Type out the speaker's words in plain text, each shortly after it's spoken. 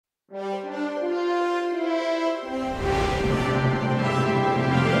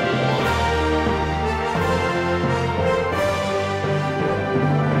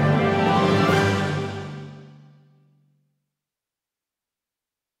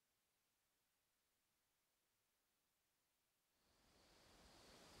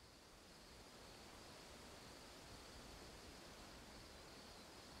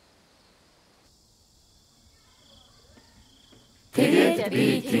Тэгэхэд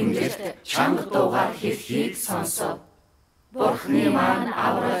би Тэнгэрт чанга дуугаар хэлхийг сонсов. Бурханы маань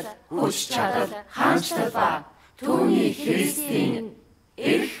аврал, хүч чадал, хаанчлал ба түүний Христийн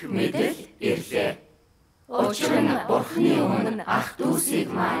эрх мэдэл ирлээ. Учир нь Бурханы өмнө ах дүүсийг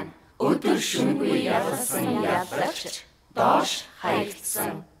маань өдөр шөнөгүй ялсан яллагч доош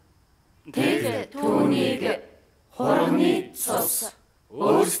хаягдсан. Тэд түүнийг хурганы цус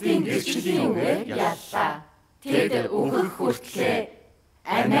өөрсдийн гэрчлийн үгээр яллаа. Тэд өгөх хүртлээ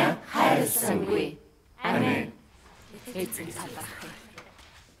амиа хайрласангүй. Амен.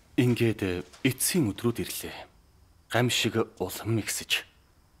 Ингээд эцсийн өдрүүд ирлээ. Гамшиг улам ихсэж.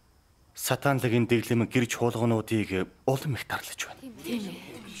 Сатанлагийн дэглэм гэр чуулгануудыг улам их тарлаж байна.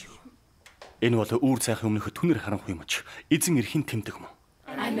 Энэ бол үүр цайхын өмнөх түнэр харанхуй мөч эзэн эрхийн тэмдэг мөн.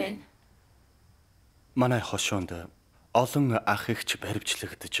 Амен. Манай хошоонд олон ах эгч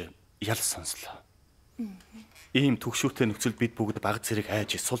баривчлагдж ял сонслоо. Ийм түгшүүртэй нөхцөлд бид бүгд баг зэрэг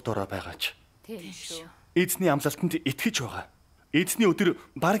айж сул дорой байгаач. Тийм шүү. Эзний амлалтанд итгэж байгаа. Эзний өдөр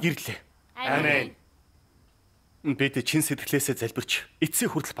бараг ирлээ. Амен. Бид чин сэтгэлээсээ залбирч, эцсийн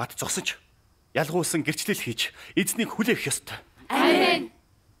хүртэл бат зогсож, ялгуулсан гэрчлэл хийж, эзнийг хүлээх ёстой. Амен.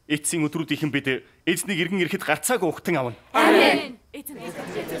 Эцсийн өдрүүдийнхэн бид эзнийг иргэн ирэхэд гарцаагүй ухтан авна. Амен.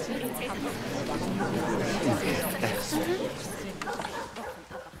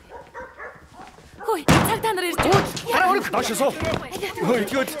 Хөөе, цагтаа нар ирж байна. Хараа хөрг. Доошоо суу. Хөөе,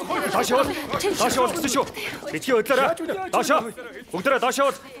 идгээд доошоо. Доошоо гэсэн шүү. Идгээ хөдлөөрэй. Доошоо. Бүгдээрээ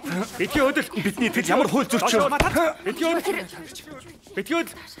доошоо. Идгээ хөдөл. Бидний итгэл ямар хууль зөрчөө. Идгээд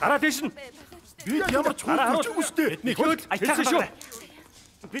хараа дээш нь. Бид ямар ч хууль зөрчөөгүй шүү дээ. Бидний хууль айтаахан шүү.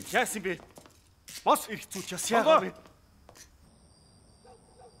 Бид яасан бэ? Бос ирэх зүйч ясаа.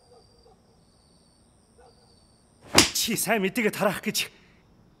 Чи сайн мэдээгээ тараах гэж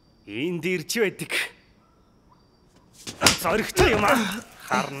энд ирж байдаг. Зоригтой юм аа.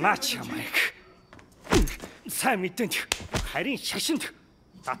 Харнаач ямайг. Сайн мэдээнд харин шашинд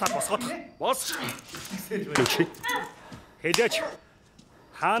татаад босгоод бос. Хэлээч.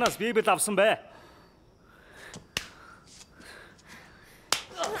 Хаанаас Библи авсан бэ?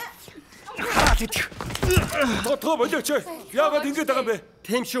 Хараад идэх. Тоо болооч. Яагаад ингэж байгаа юм бэ?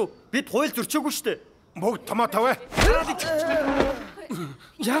 Тийм шүү. Бид хууль зөрчөөгүй шүү дээ. Бүгд томоо тавай.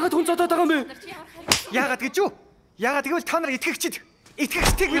 Яагаад хүн зодоод байгаа юм бэ? Яагаад гэж юу? Яагаад гэвэл та нар итгэгчд.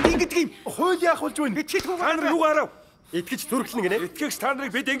 Итгэгчдийг бид ингэдэг юм. Хууль яах болж байна? Бид хэд та нар юу гарав? Итгэж зүрхлэн гинэ. Итгэгч та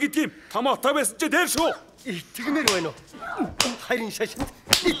нарыг бид ингэдэг юм. Томоо тавьсан чи дээр шүү. Итгэмээр байна уу? Харин шашинд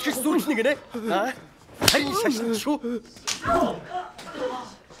итгэж зүрхлэн гинэ. Аа? Харин шашинд шүү.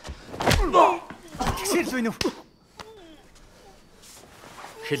 Итгэсээр л байна уу?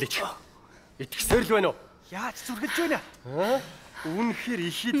 Хэлээч. Итгэсээр л байна уу? Яаж зүрхэлж байна? Аа? Үнэхээр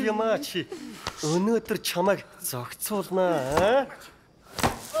ихэд юм аа чи. Өнөөдөр чамайг зогцуулнаа.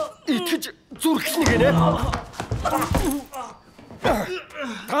 Итгэж зүрхлэн гинэ.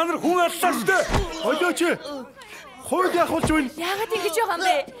 Та нар хүн аллаа шүү дээ. Олооч. Хууль яах болж байна? Яагаад ингэж байгаа юм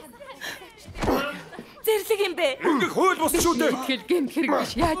бэ? Зэрлэг юм бэ? Ингээ хууль босч шүү дээ. Итгэл гэмт хэрэг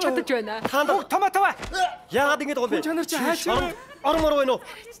биш яаж чадаж байна? Та нар томоо таваа. Яагаад ингэ байгаа юм бэ? Чанар чи хаашаа? Ормор байна уу?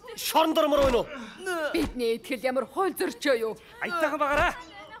 Шоронд ормор байна уу? Бидний итгэл ямар хууль зөрчөө юу? Айтайхан багаараа.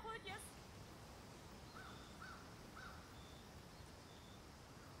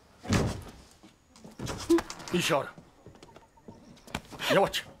 Ишор.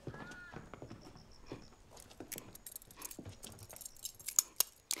 Яваач.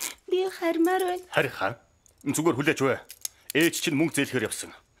 Би хармаар байна. Харихаа. Зүгээр хүлээж вэ. Ээж чинь мөнгө зээлэхээр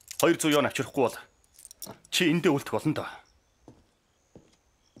явсан. 200 ён авчрахгүй бол чи эндээ үлдэх болно доо.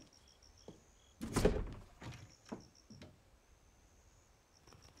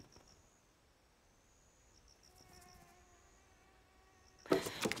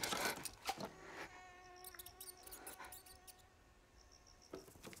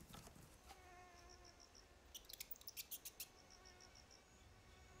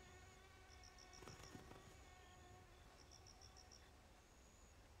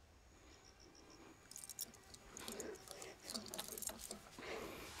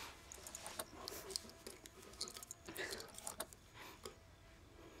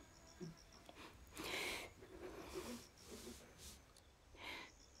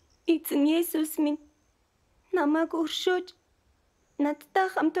 Эзэн Есүс минь намайг өршөөж надтай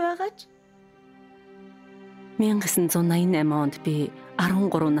хамт байгаач. 1988 онд би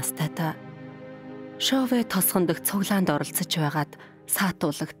 13 настайдаа шовэ тосгон дэх цуглаанд оролцож байгаад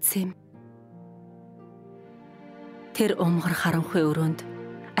саатуулагдсан юм. Тэр умгар харанхуй өрөөнд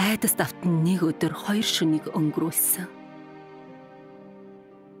айдас давтан нэг өдөр хоёр шөнийг өнгөрүүлсэн.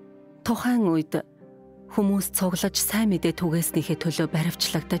 Тухайн үед Хүмүүс цуглаж сайн мэдээ түгээснийхээ төлөө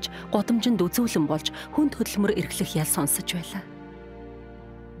баривчлагдаж, гудамжинд үзүүлэн болж хүнд хөдөлмөр эрхлэх ял сонсож байлаа.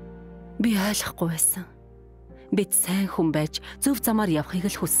 Би ойлгохгүй байсан. Бид сайн хүн байж зөв замаар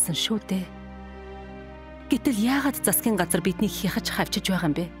явахыг л хүссэн шүү дээ. Гэтэл яагаад засгийн газар биднийг хяхаж хавчиж байгаа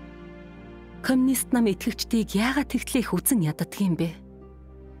юм бэ? Коммунист нам итгэгчдийг яагаад тэгтлээ их үзэн яддаг юм бэ?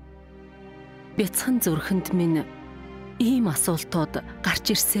 Бяцхан зүрхэнд минь ийм асуултууд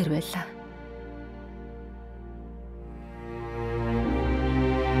гарч ирсээр байлаа.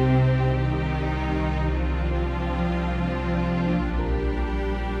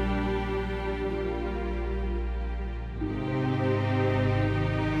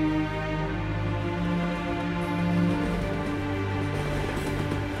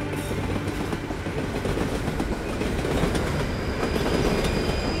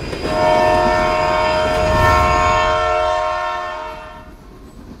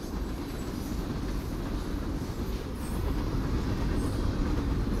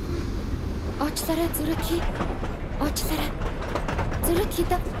 Зүрх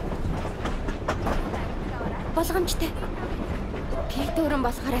хийдэ. Болгоомжтой. Би дөрөн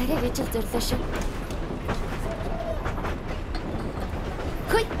болохоор арай ижил зөрлөө шүү.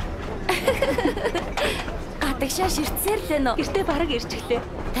 Хөөе. Гадагшаа ширтсээр л нөө. Гэртээ бараг ирчихлээ.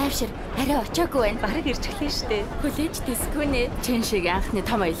 Тайвшир. Арай очоогүй байна. Бараг ирчихлээ штэ. Хүлээж дискгүй нэ. Чэньшиг анхны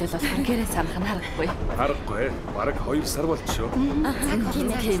том аялал болохоор гэрээ санах нь харахгүй. Харахгүй. Бараг 2 сар болчихшоо.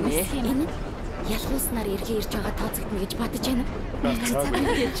 Тийм ээ. Энэ ялгууснаар эргээ ирж байгаа тооцогдно гэж бодож байна. Цаг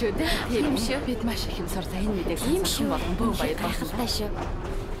үеч үү дээ. Тийм шүү. Бид маш их юм сурлаа. Энэ мэдээг Тийм шүү. болгон бөө баяр гайхалтай шүү.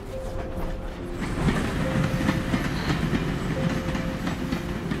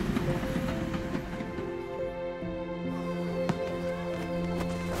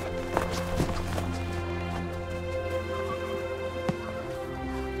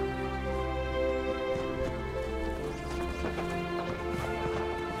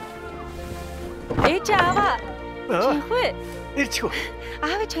 Ээж аваа. Чихвэ. Ирчихв.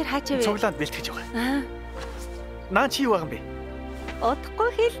 Аав ич хоёр хаачаа вэ? Цуглаанд бэлтгэж байгаа. Наа чи юу байгаа юм бэ? Удахгүй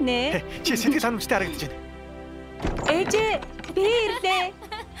хэлнэ. Чи сэтгэл ханамжтай харагдаж байна. Ээжээ, би ирлээ.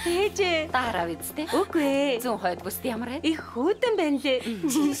 Ээжээ. Дараа үсттэй. Үгүй ээ. 102 бүст ямар вэ? Их хүүдэн байна лээ.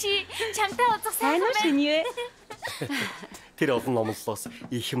 Чэньши, чамтай уулзах Сайн уу шөнийн вэ? Тэр олон номлолоос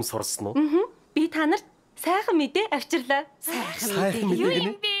их юм сурсан уу? Би та нарт сайхан мэдээ авчирлаа. Сайхан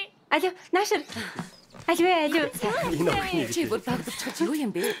мэдээ гинэ. Алив, наашир. Алив. Энэ охины Чи бүр дагдчихж юу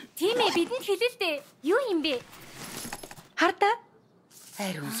юм бэ? Тийм ээ, бидэнд хэлээ л дээ. Юу юм бэ? Хардаа.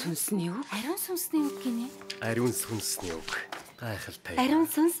 Ариун сүнсний үг. Ариун сүнсний үг гинэ. ариун сүнсний үг. Гайхалтай. Ариун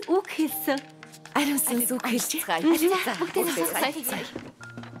сүнс үг хэлсэн. Ариун сүнс үг хэлж байгаа. Бүгдээ сая.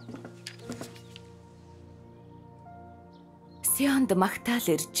 Сионд магтаал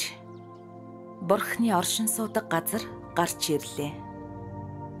ирж Бурханы оршин суудаг газар гарч ирлээ.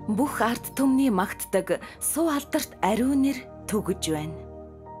 Бүх ард түмний магтдаг суу алдарт ариунэр түгэж байна.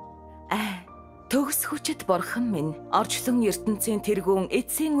 Төгс хүчит Бурхан минь, орчлон ертөнцийн тэргүүн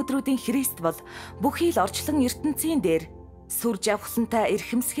эцсийн өдрүүдийн Христ бол бүхий л орчлон ертөнцийн дээр сүр жавхлантай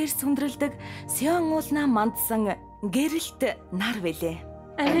эрхэмсгээр сүндрэлдэг Сион уулнаа мандсан гэрэлт нар вэлээ.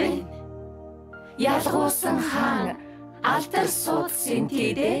 Амен. Ялгуусан хаан алдар суудсан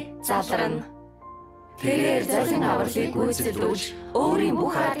тийдээ залрана. Тэрээр залин авралыг гүйцэлдүүлж өөрийн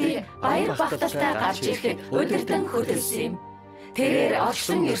бүх ардыг баяр багталтай гарч ирэхэд өдөртөн хөдөлсөн юм. Тэрээр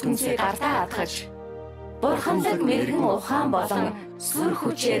орчлон ертөнцийг ардаа адгаж Бурханлаг мэрэгэн ухаан болон сүр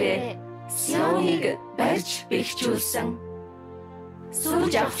хүчээрээ Сионыг барьж бэхжүүлсэн.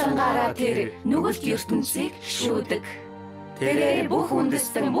 Сүр жавхлангаараа тэр нүгэлт ертөнцийг шүүдэг. Тэрээр бүх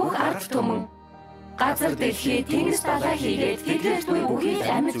үндэстэн бүх ард түмэн газар дэлхий тэнгис далай хийгээд тэдгээрт буй бүхий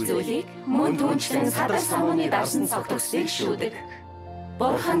л амьд зүйлийг мөн түнчлэн садар самууны давсан цогтөксийг шүүдэг.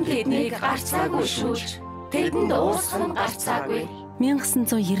 Бурхан тэднийг гарцаагүй шүүж, тэдэнд уусган гарцаагүй.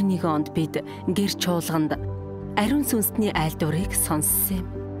 1991 онд бид гэр чуулганд ариун сүнсний айлдварыг сонссон юм.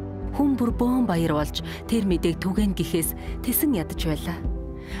 Хүн бүр бөөн баяр болж тэр мэдээг түгээн гэхээс тэсэн ядаж байлаа.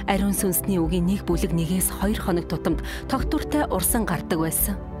 Ариун сүнсний үгийн нэг бүлэг нэгээс 2 хоног тутамд тогтвортой урсан гардаг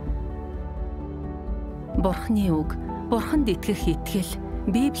байсан. Бурханы үг, Бурханд итгэх итгэл,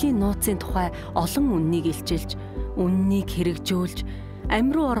 Библийн нууцын тухай олон үннийг илчилж, үннийг хэрэгжүүлж,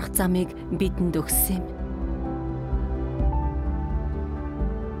 амь руу орох замыг бидэнд өгсөн юм.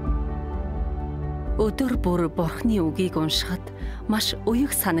 Өдөр бүр Бурханы үгийг уншихад маш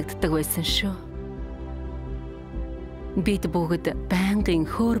уяг санагддаг байсан шүү. Бид бүгд байнгын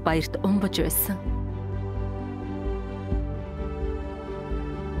хөөр баярт умбаж байсан.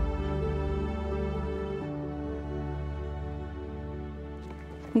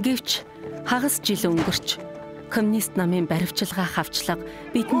 Гэвч хагас жил өнгөрч коммунист намын баривчилгаа хавчлага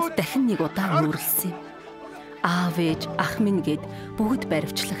бидэнд дахин нэг удаа нүүрлсэн юм. Аав ээж, ах минь гэд бүгд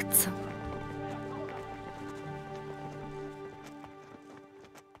баривчлагдсан.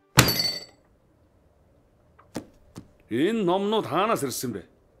 Энэ номнууд хаанаас ирсэн бэ?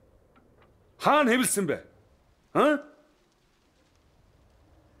 Хаана хэвлсэн бэ?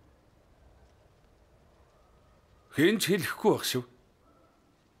 Хэн ч хэлэхгүй байх шүү.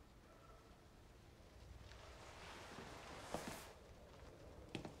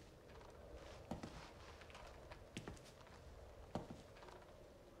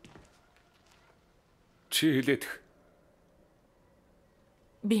 Чи хэлээдэх.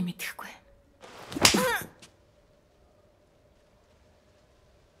 Би мэдэхгүй.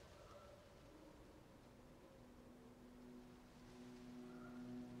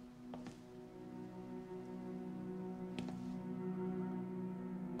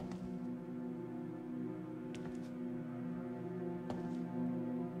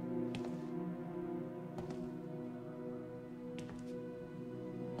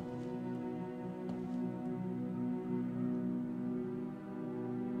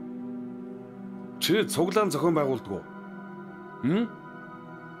 Чи цуглаанд зохион байгуулдаг уу?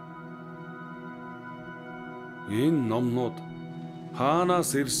 Энэ номнууд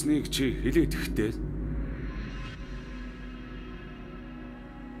хаанаас ирснийг чи хэлээд ихтэй.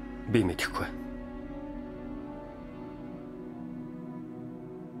 Би мэдэхгүй.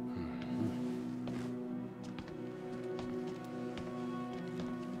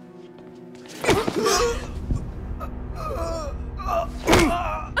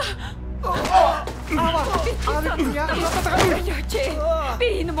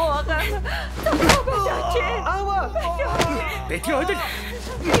 Би энэ моога. Бэтгий өдөр.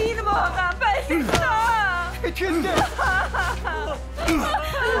 Би энэ моога байлаа. Эцэг.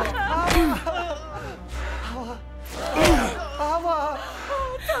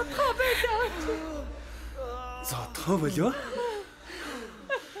 Зотхоо болоо.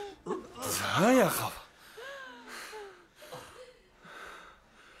 За яхав.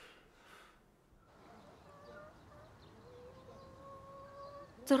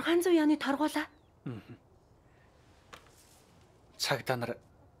 600 яны торгуулаа. Цагдаа нар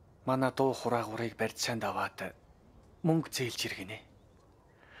манай дуу хураагуурыг барьж санд аваад мөнгө зээлж иргэнэ.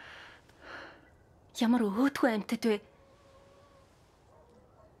 Ямар өөдгөө амьтад вэ?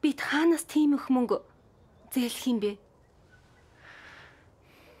 Бид хаанаас тийм их мөнгө зээлэх юм бэ?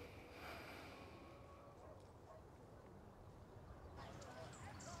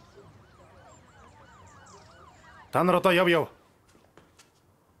 Та нар одоо яв.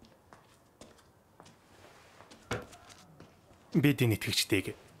 Бидний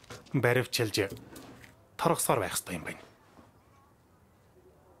итгэгчдийг баривчилж торгосоор байх ёстой юм байна.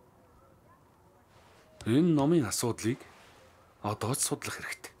 Энэ номын асуудлыг одоо ч судлах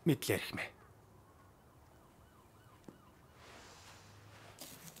хэрэгтэй. Мэдлээ архимэ.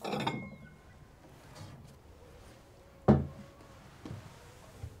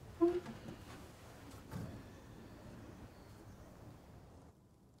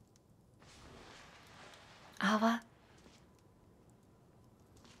 Ава.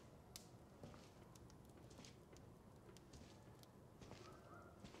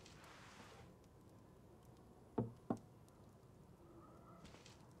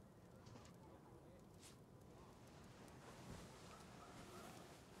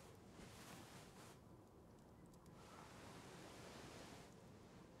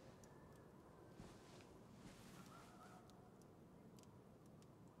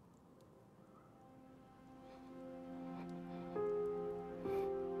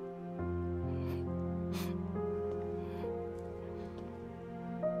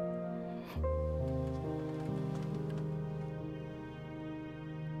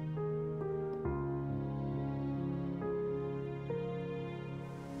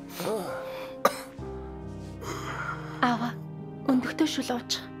 Ава, өндөгтөө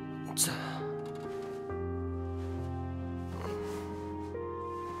шулууч. За.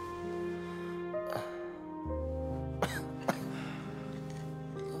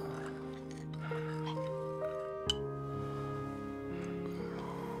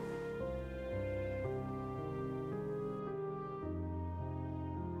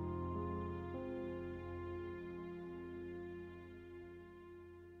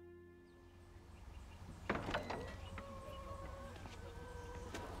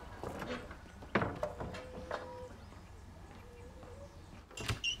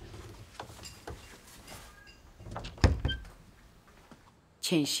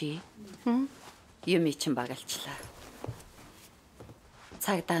 Чэньши. Юм чин багалчлаа.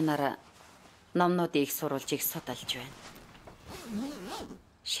 Цагдаа нар номнуудыг сурулж их судалж байна.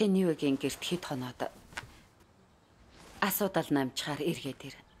 Шөнийн гэрт хэд хоноод асуудал намжихаар эргээд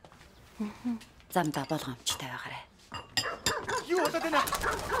ир. Замдаа болгоомжтой байгаарай. Юу болоод байна?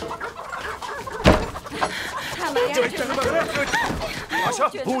 Аша,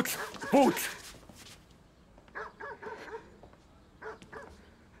 буудал.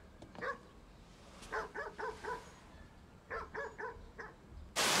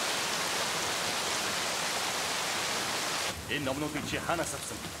 Энэ номнуудыг чи хаанаас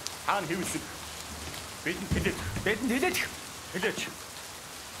авсан? Хаана хэвлсэн? Бидэнд хэлээч.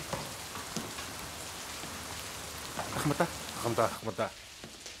 Ахмадаа.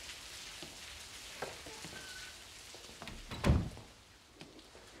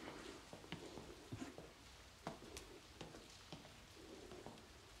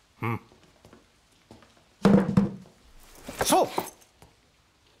 Суу.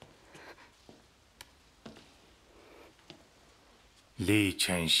 Ли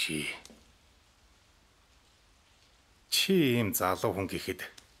Чэньши. Чи ийм залуу хүн гэхэд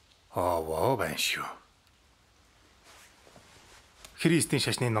овоо байна шүү. Христийн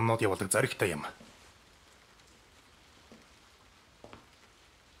шашны номнууд явуулдаг зоригтой юм.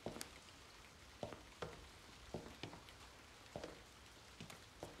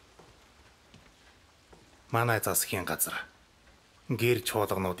 Манай засгийн газар гэр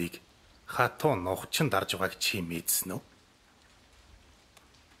чуулгануудыг хатуу нухчин дарж байгааг чи мэдсэн үү?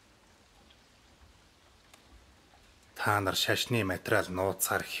 Та нар шашны материал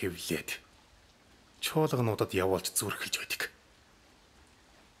нууцаар хэвлээд чуулгануудад явуулж зүрхэлж байдаг.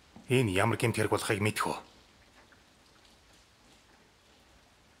 Энэ ямар гэмт хэрэг болохыг мэдэх үү?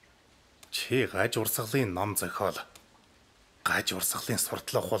 Чи гаж урсгалын ном зохиол, гаж урсгалын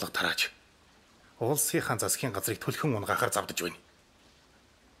суртал ухуулга тарааж улсынхаа засгийн газрыг түлхэн унгахаар завдаж байна.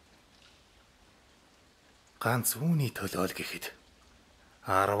 Ганц үүний төлөөл гэхэд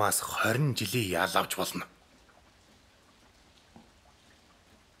 10-аас 20 жилийн ял авч болно.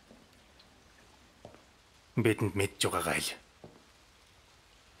 Бидэнд мэдж байгаагаа хэл.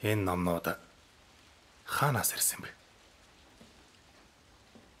 Энэ номнууд хаанаас ирсэн бэ?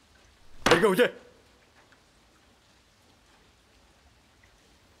 Эргүүлээ.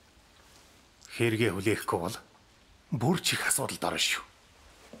 Хэрэгээ хүлээхгүй бол бүр ч их асуудалд орно шүү.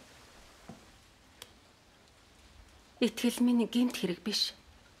 Итгэл минь гэмт хэрэг биш.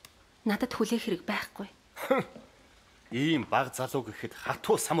 Надад хүлээх хэрэг байхгүй. Ийм баг залуу гэхэд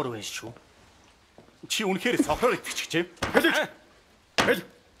хатуу самар байна шүү. Чи үнэхээр цохроор итгэж юм. Хэл.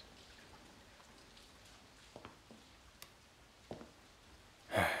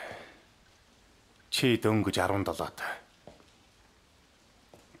 Чи дөнгөж 17-т.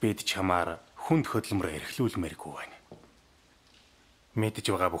 Бид чамаар хүнд хөдөлмөр эрхлүүлмээргүй байна. Мэдж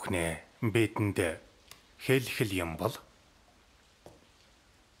байгаа бүхнээ бидэнд хэлхэл юм бол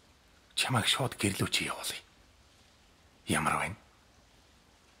чамайг шууд гэрлүүч явуулъя. Ямар байна?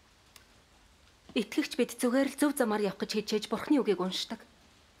 Итгэгч бид зүгээр л зөв замаар явах гэж хичээж Бурханы үгийг уншдаг.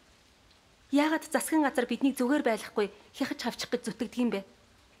 Яагаад засгийн газар биднийг зүгээр байлгахгүй хяхаж хавчих гэж зүтгэдэг юм бэ?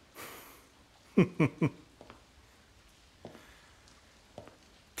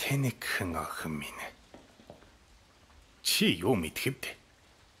 Тэнийхэн охин минь. Чи юу мэдэх вэ?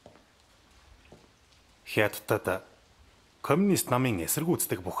 Хятадд коммунист намын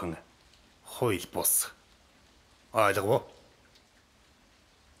эсэргүүцдэг бүхэн хууль бус. Ойлгов уу?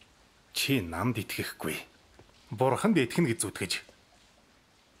 Чи намд итгэхгүй. Бурханд итгэнэ гэж зүтгэж.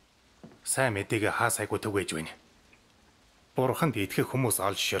 Сайн мэдээгээ хаасайгүй түгэж байна. Бурханд итгэх хүмүүс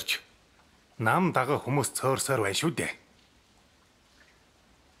олж ширч. Нам дага хүмүүс цөөрсөөр байна шүү дээ.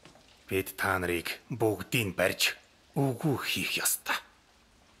 Бид та нарыг бүгдийг барьж үгүй хийх ёстой.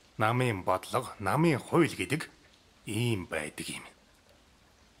 Намын бодлого, намын хууль гэдэг ийм байдаг юм.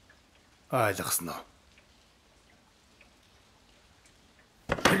 Ойлгосноо?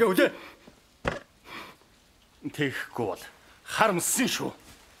 Тэгвэл тэгэхгүй бол харамссан шүү.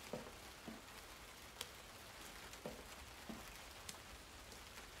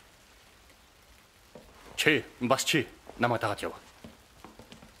 Чи намайг дагаад яв.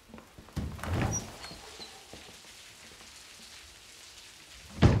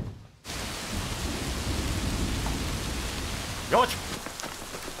 Яваач.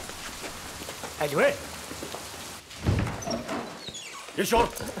 Альвэ. Яшор.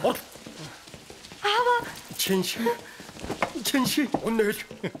 Аава. Чэньши. Өнөөл.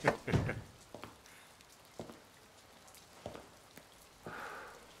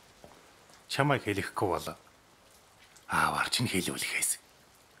 Чамайг хэлэхгүй бол аавар чинь хэлүүлэхээс.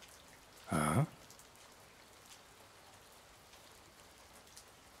 Аа?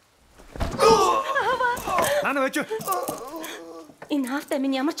 байж. Энэ хаалтай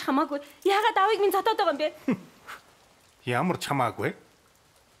минь ямар ч хамаагүй. Яагаад аавыг минь зодоод байгаа юм бэ? Ямар ч хамаагүй.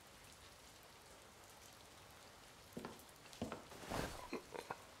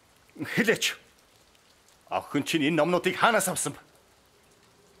 Хэлээч. Охин чинь энэ номнуудыг хаанаас авсан бэ?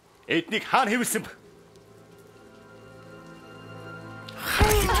 Эднийг хаана хэвлсэн бэ?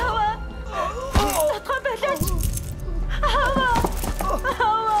 Затгой байлаач.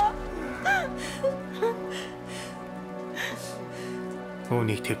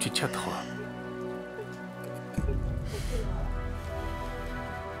 Үүнийг тавьчих чадах уу?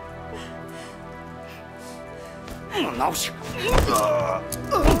 Навш.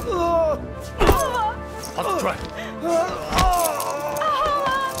 Алтрай.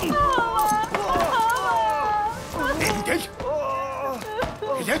 Эндэл.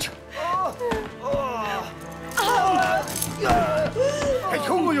 Хэлээч. Эй,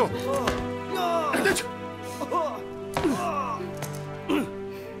 хөөе. Хэлээч.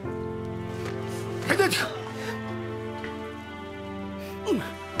 Хэлээч.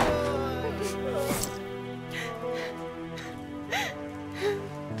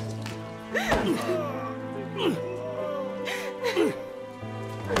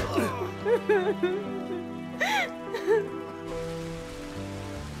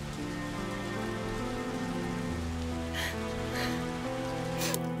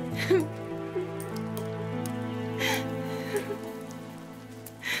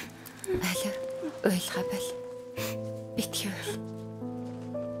 Байлаа. Ойлгоо байл. Битгий байл.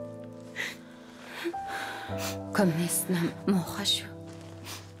 Коммунист нам муухай шүү.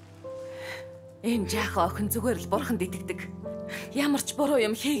 Энэ жаахан охин зүгээр л бурханд итгэдэг. Ямар ч буруу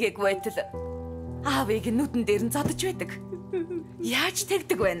юм хийгээгүй байтал аавыг нүдэн дээр нь зодож байдаг. Яаж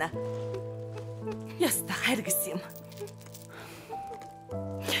тэгдэг вэ нэ? Яста харгис юм.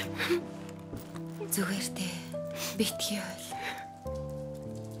 Зүгээр дээ. Битгий байл.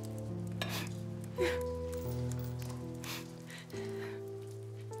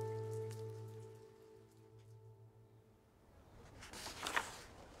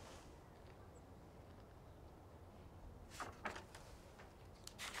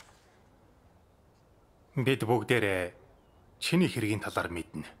 Бид бүгдээрээ чиний хэргийн талаар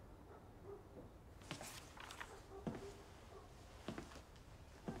мэднэ.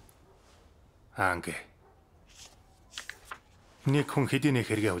 Анги. Нэг хүн хэдийнэ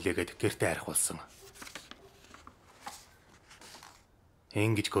хэрэгээ хүлээгээд гэртээ архивуулсан.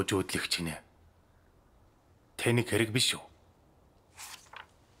 Ингэж гожуудлах чинь таны хэрэг биш үү?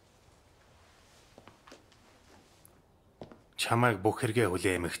 Чамайг бүх хэрэгээ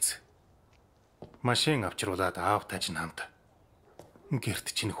хүлээмэгц. Машин авчруулад аавтай чинь хамт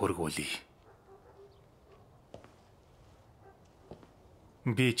гэрт чинь хөргүүлье.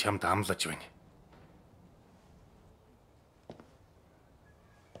 Би чамд амлаж байна.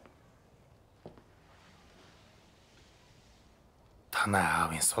 Танай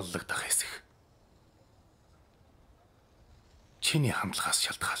аавын суллагдах хэсэг чиний хамтлагаас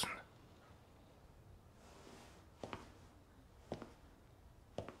шалтгаална.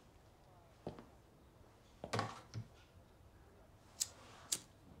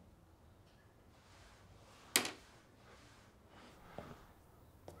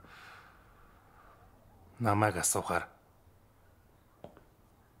 Намайг асуухаар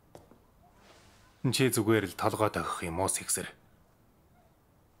чи зүгээр л толгой тохих юм уу сэгсэр?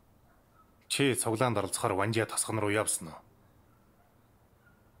 Чи цуглаанд оролцохоор ванжаа тосгон руу явсан уу?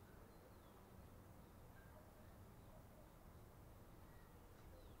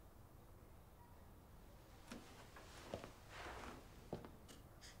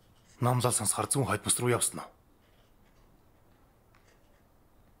 Номлол сонсохоор зүүн хойд бүс рүү явсан уу?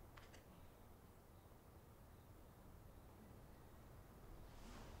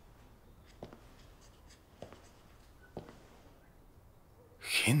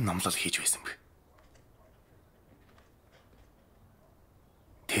 Хэн номлол хийж байсан бэ?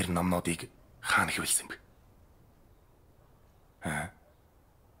 Тэр номнуудыг хаана хэвлсэн бэ?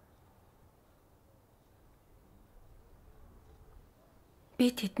 Би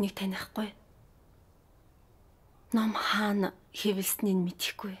тэднийг танихгүй. Ном хаана хэвлснийг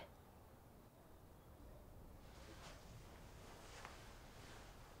мэдэхгүй.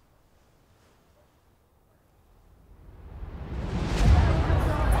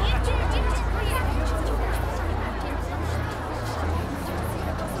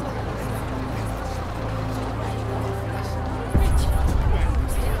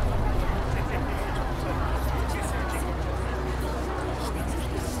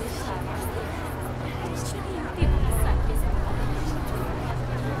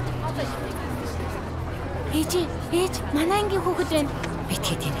 Манай ангийн хүүхэд байна.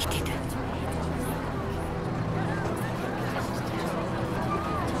 Битгий тэнэгтэй байна.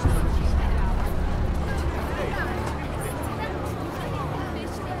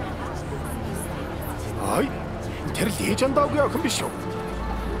 Ой, тэр Ли Чэньшигийн охин биш үү?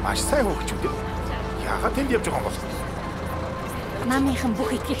 Маш сайн хөвгчүүд. Яагаад тэнд явж байгаа юм бол? Намынхан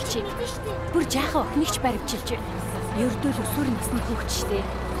бүх итгэгчийг бүр жаахан охиногч баривчилж байна. Ердөө л өсвөр насны хүүхэд штэ.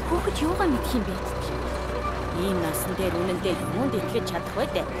 Хүүхэд юугаа мэдэх юм бэ? Ийм насан дээр үнэндээ юунд итгэж чадах вэ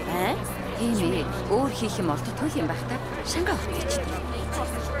дээ? Аа? Тийм ээ. Өөр хийх юм олдот хөл юм байх та. Шангаа утгачд.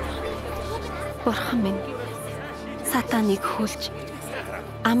 Бурхан минь сатаныг хүлж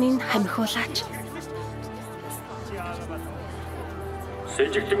амын хамхиулаач.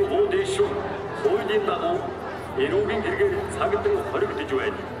 Сэжигдэн хуу дэшүү хуулийн дагуу эрүүгийн хэрэгээр цагдсан хоригдож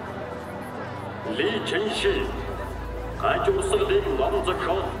байна. Ли Чэньши гажуурсгалын ном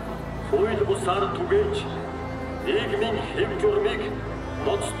зохиол хууль бусаар түгээж нийгмийн хэв журмыг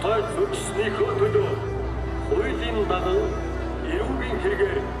ноцтой зөрчснийхөө төлөө хуулийн дагуу эрүүгийн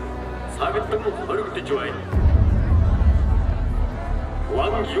хэрэгээр цагдсан хоригдож байна.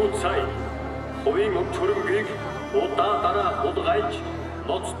 Ван юуцай хувийн өмч хөрөнгийг удаа дараа хулгайж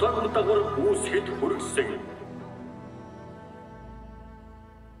ноцтой үр дагавар үүсгэд хүргэсэн.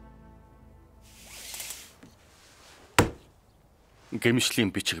 Гэмшлийн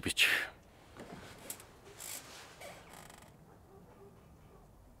бичиг бич.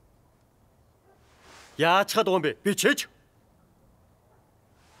 Яаж чадах юм бэ? Бичээж.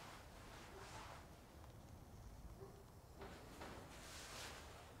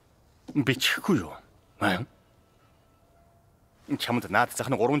 Бичихгүй юу? Аа. Чамд наад зах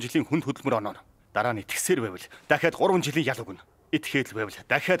нь 3 жилийн хүнд хөдөлмөр оноо. Дараа нь итгэсээр байвал дахиад 3 жилийн ял өгнө. Итгэхэд байвал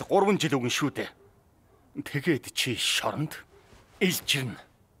дахиад 3 жил өгнө шүү дээ. Тэгээд чи шоронд илж ирнэ.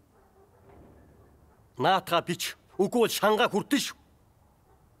 Наатаа бич. Үгүй бол шангаа хүрдэн шүү.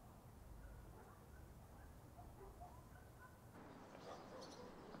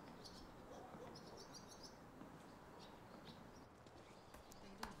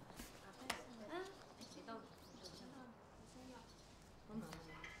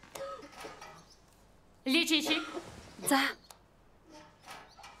 Ли Чэньши. За.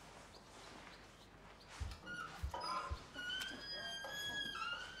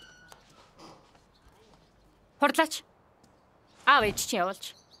 Хурдлаач. Аав ээж чинь явуулж.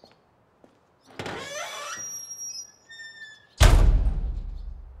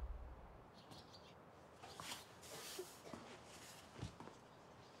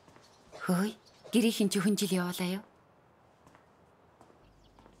 Хөөе, гэрийн чи хүн жил явуулаа юу?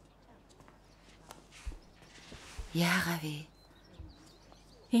 Яагаа вэ?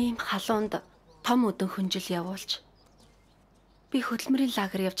 Ийм халуунд том өдөн хүнжил явуулж би хөдөлмөрийн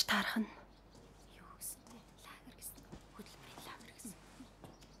лагер явж таарах нь. Юу гэсэн бэ? Лагер гэсэн. Хөдөлмөрийн лагер гэсэн.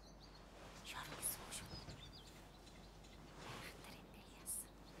 Шорон гэсэн үг шүү.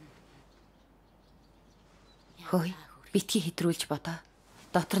 Хөөе, битгий хэтрүүлж бодоо.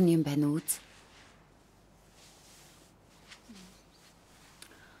 Дотор нь юм байна уу?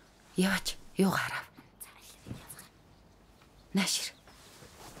 Яваач, юу гарав? Нашир.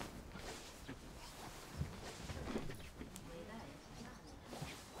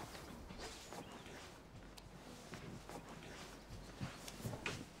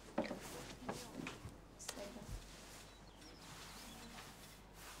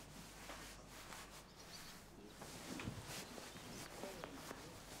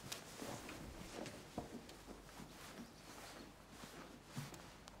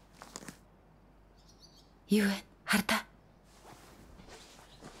 Юу вэ? Хардаа.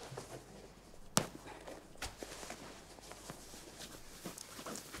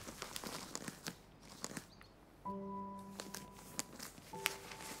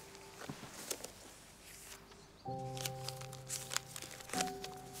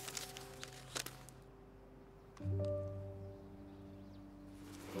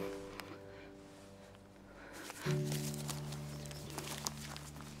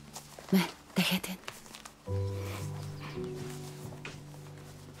 Мэ, дахиад байна.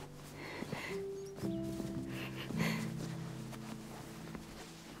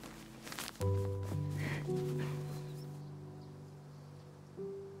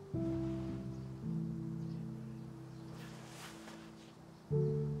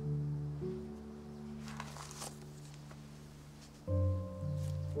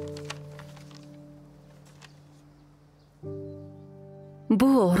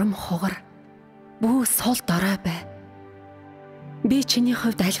 Бүү урам хугар, бүү сул дорой бай. Би чиний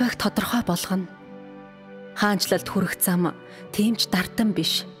хувьд альвааг тодорхой болгоно. Хаанчлалд хүрэх зам тиймч дардан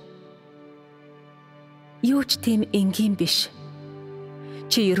биш. Юу ч тийм энгийн биш.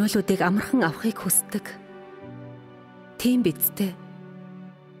 Чи ерөөлүүдийг амархан авахыг хүсдэг. Тийм биз дээ.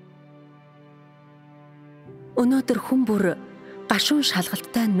 Өнөөдөр хүн бүр гашуун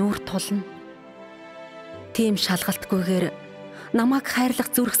шалгалттай нүүр тулна. Тийм шалгалтгүйгээр намайг хайрлах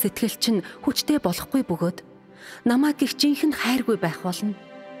зүрх сэтгэл чинь хүчтэй болохгүй бөгөөд намайг их жинхэнэ хайргүй байх болно.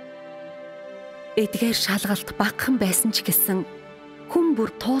 Эдгээр шалгалт багахан байсан ч гэсэн хүн бүр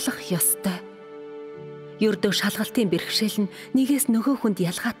туулах ёстой. Ердөө шалгалтын бэрхшээл нь нэгээс нөгөө хүнд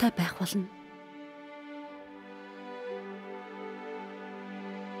ялгаатай байх болно.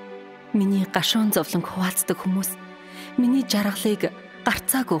 Миний гашуун зовлон хуваалцдаг хүмүүс миний жаргалыг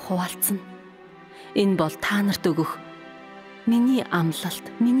гарцаагүй хуваалцна. Энэ бол та нарт өгөх миний амлалт,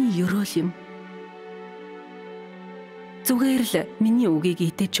 миний ёроол юм. Зүгээр л миний үгийг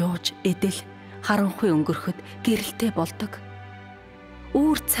идэж ууж, эдэл, харанхуй өнгөрөхөд гэрэлтэй болдог.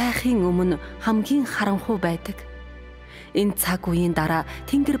 Үүр цайхын өмнө хамгийн харанхуй байдаг. Энэ цаг үеийн дараа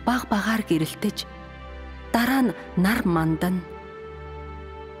тэнгэр баг багаар гэрэлтэж, дараа нь нар мандан.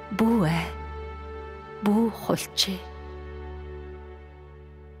 Бүү хулчээ.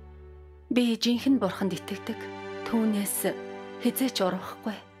 Би жинхэнэ бурханд итгэдэг. Түүнээс хизээч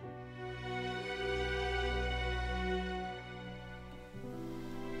урвахгүй.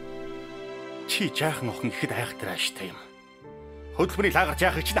 Чи жаахан охин ихэд айхтар ааштай юм. Хөдөлмөрийг лагарч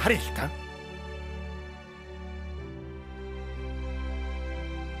яахыг чинь харъя л та.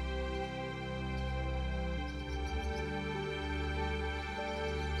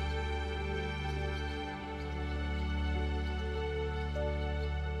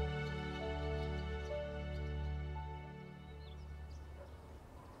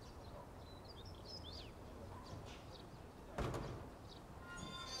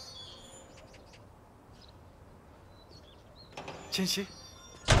 Чэньши.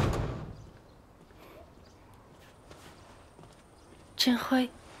 Чэнхой,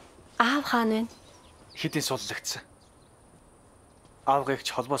 аав хаана вэ? Хэдийн суллагдсан. Аавгайг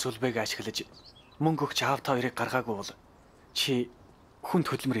ч холбоос үлбээг ашиглаж мөнгө өгч аав та хоёрыг гаргаагүй бол чи хүнд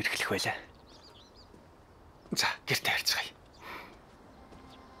хөдөлмөр эрхлэх байлаа. За, гэртээ харьцгаая.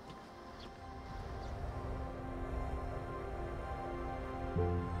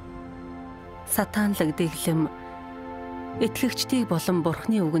 Сатаанлаг дэглэм итгэгчдийг болон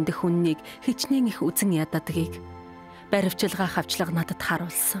Бурханы үгэнд дэх үннийг хичнээн их үзэн ядадгийг баривчлагаа хавчлаг надад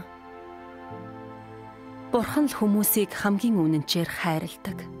харуулсан. Бурхан л хүмүүсийг хамгийн үнэнчээр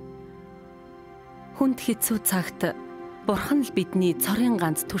хайрладаг. Хүнд хэцүү цагт Бурхан л бидний цорын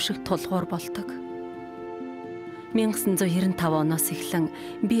ганц түшиг тулгуур болдог. 1995 оноос эхлэн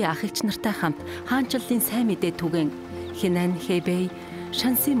би ах эгч нартай хамт хаанчлалын сайн мэдээ түгээн Хинан, Хэбэй,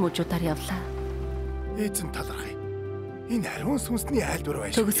 Шансын мужуудаар явлаа. Эзэн талархъя. Энэ ариун сүнсний айлдвар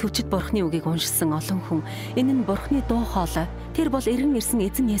байж. Төгс хүчит Бурханы үгийг уншсан олон хүн энэ нь Бурханы дуу хоолой. Тэр бол эргэн ирсэн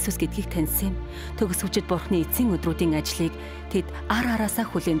эзэн Есүс гэдгийг таньсан юм. Төгс хүчит Бурханы эцсийн өдрүүдийн ажлыг тэд ар араасаа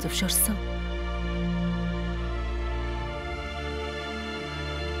хүлээн зөвшөөрсөн.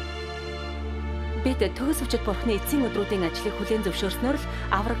 Бид төгс хүчит Бурханы эцсийн өдрүүдийн ажлыг хүлээн зөвшөөрснөөр л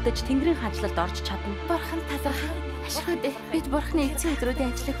аврагдаж Тэнгэрийн хаанчлалд орж чадна. Бурхан талархай. Ашигтай. Бид Бурханы эцсийн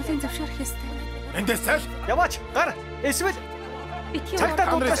өдрүүдийн ажлыг хүлээн зөвшөөрөх ёстой. Эндээс цааш Яваач, гар. Эсвэл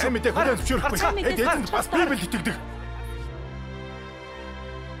цагтаа дуудлаа сайн мэдээ хүлээн зөвшөөрөхгүй. Эзэн бас Библиэд итгэдэг.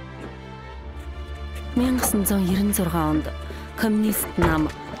 1996 онд коммунист нам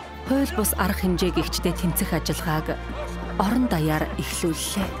хууль бус арга хэмжээг ихчдээ тэмцэх ажиллагааг орон даяар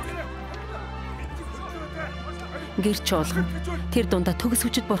эхлүүллээ. Гэр чуулган тэр дундаа төгс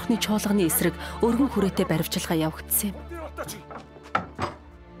хүчит Бурханы чуулганы эсрэг өргөн хүрээтэй баривчилгаа явагдсан юм.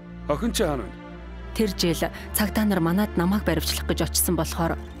 Охин чи хаана вэ? Тэр жил цагдаа нар манад намайг баривчлах гэж очсон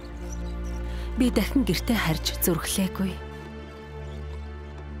болохоор би дахин гэртээ харж зүрхлээгүй.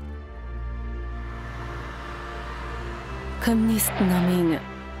 Коммунист намын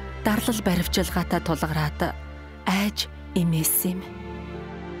дарлал баривчилгаатай тулгараад айж эмээсэн юм.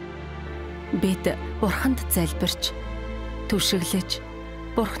 Бид Бурханд залбирч, түшиглэж,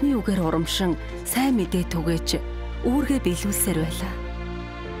 Бурханы үгээр урамшин сайн мэдээ түгээж үүргээ биелүүлсээр байлаа.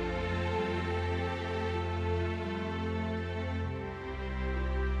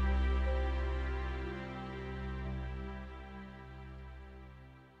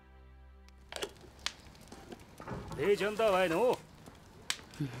 Ли Чэньши байна уу?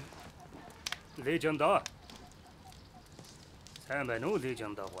 Ли Чэньши. Сайн байна уу Ли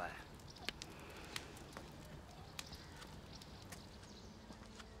Чэньши?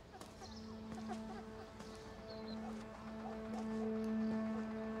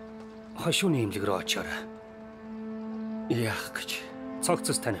 Хошууны имлэг рүү очоорой. Яах гэж?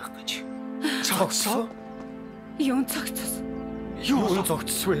 Цогцос таних гэж. Цогцоо? Юун цогцос. Юу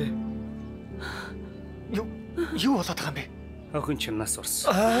зогцсвэ? Юу болоод байгаа юм бэ? Охин чинь нас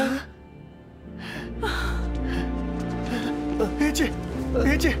орсон. Ээжээ.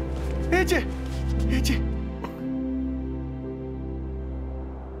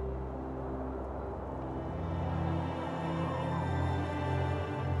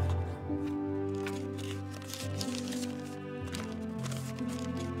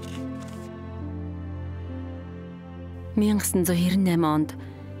 онд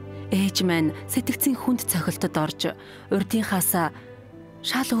ээж маань сэтгцийн хүнд цохилтод орж урдынхаасаа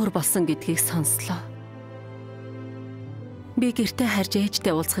шал өөр болсон гэдгийг сонслоо. Би гэртээ харж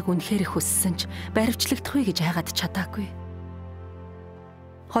ээжтэй уулзахыг үнэхээр их хүссэн ч баривчлагдахгүй гэж хайгаад чадаагүй.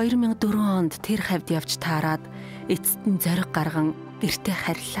 2004 онд тэр хавьд явж таарад эцэст нь зориг гарган гэртээ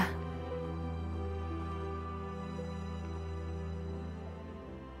харьлаа.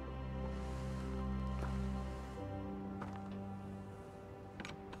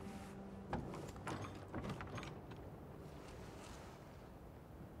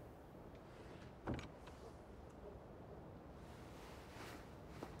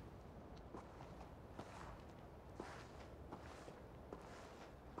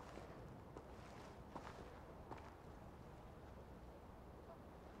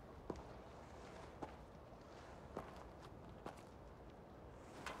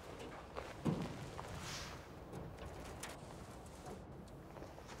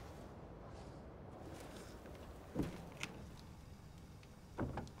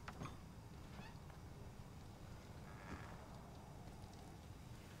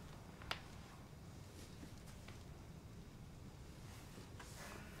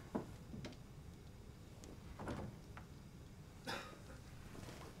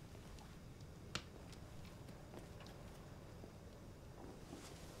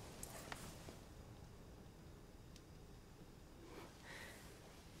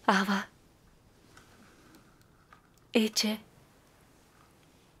 아와, 에제,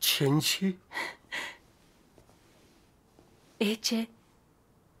 Чэньши, 에제,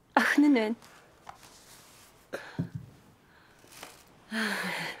 ахнын.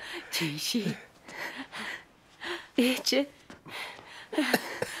 Чэньши. 에제,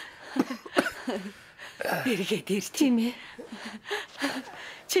 эргээд ирж тийм ээ.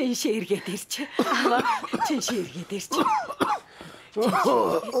 Чэньши эргээд ирж. Аваа, Чэньши эргээд ирж.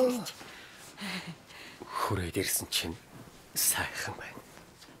 хүрээд ирсэн чинь сайхан байна.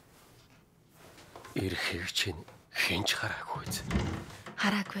 Ирэхийг чинь хинж хараагүй зү.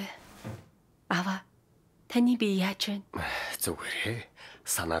 хараагүй. Аваа, таны би яаж байна? Зүгээрээ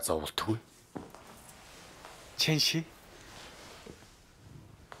санаа зовлтгүй. Чэньши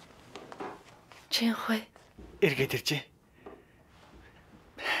Чэнхуй, эргээд иржээ.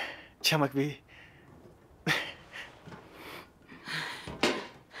 Чамаг би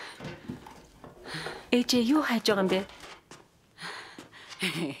에제 юу хайж байгаа юм бэ?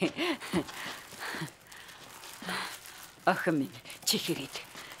 Охин минь чихрээд.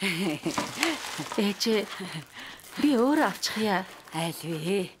 Эже би өөрөө авчихъя. Айл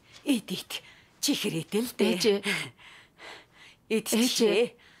вэ? Эдит чихрээд л дээ.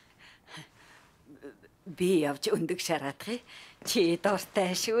 Эже би явж өндөг шараадах. Чи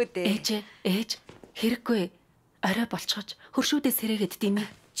дуртай шүү дээ. ээж хэрэггүй. Орой болчихож хөршүүдээс сэрээгээд димээ.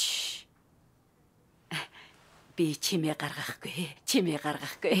 Би чимээ гаргахгүй. Ээж чимээ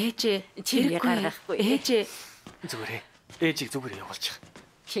гаргахгүй. Ээж зүгээрээ ээжийг зүгээр явуулчих.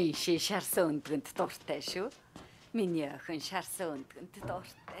 Чэньши шарсан өндгөнд дуртай шүү. Миний охин шарсан өндгөнд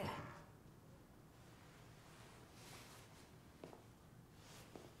дуртай.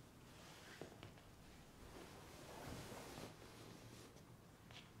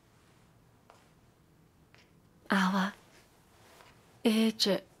 아와,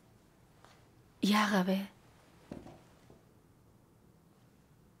 ээж яагаа вэ?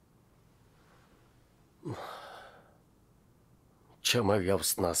 Чамайг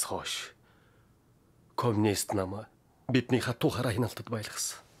явснаас хойш коммунист намаа бидний хатуу хараа хяналтад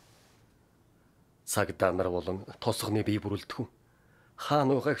байлгасан. Цагдаа нар болон тосгоны бие бүрэлдэхүүн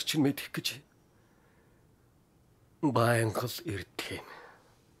хаан угаагч нь мэдэх гэж байнгал ирдэг.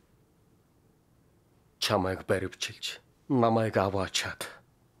 Чамайг баривчилж, намайг аваачаад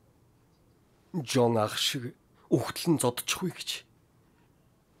жон ах шиг үхтлэн зодчихгүй гэж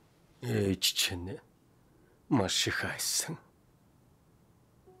ээж чинь маш их хайсан.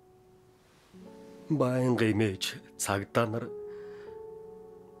 Байнгын мэж цагдаа нар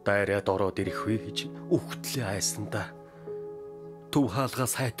дайраад ороод ирэх вэ гэж үхтлээ айсандаа төв хаалгаа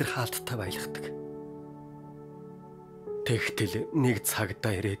сайтар хаалттай байлгадаг. Тэгтэл нэг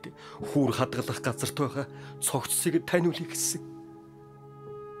цагдаа ирээд хүүр хадгалах газарт байгаа цогцсыг таниулъя гэсэн.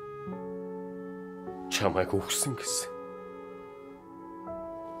 Чамайг өгсөн гэсэн.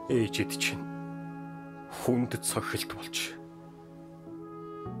 Ээжэд чинь хүнд цохилт болж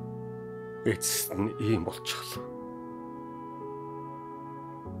эцэст нь ийм болчихлоо.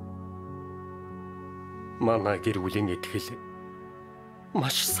 Манай гэр бүлийн итгэл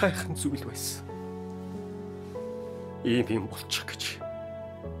маш сайхан зүйл байсан. Ийм болчих гэж.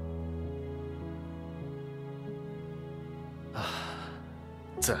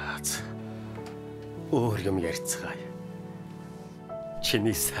 За. Өөр юм ярьцгаая.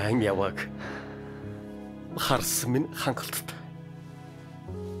 Чиний сайн яваг харсан минь хангалттай.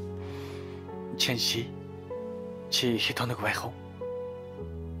 Чэньши, чи хэд хоног байх вэ?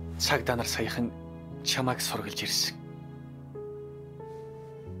 Цагдаа нар саяхан чамайг сургалж ирсэн.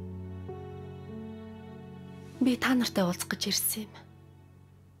 Би та нартай уулзах гэж ирсэн юм.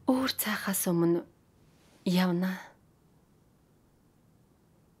 Өөр цаахаас өмнө явна.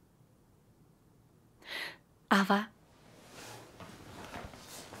 Ава.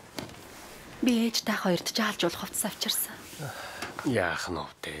 Би ээж та хоёрт жаалж болох хувцас авчирсан. Яах нь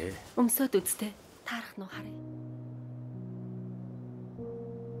вэ? Өмсөд үзтээ. Таарах нь харъя.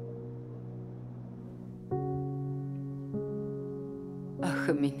 Ах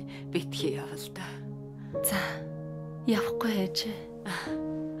минь битгий явал та. За, явахгүй ээж.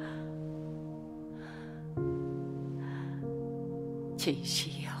 Чэньши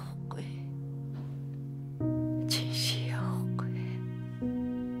явахгүй.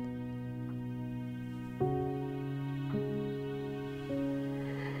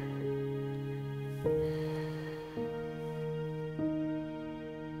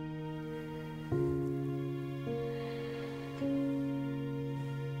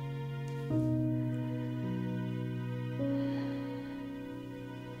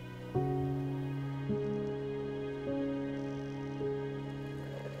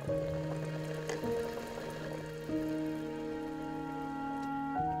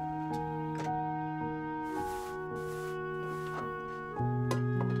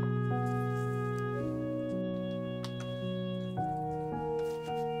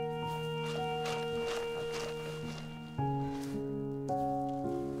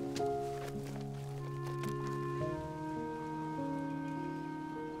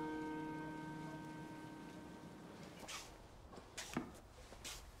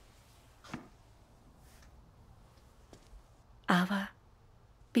 Ава,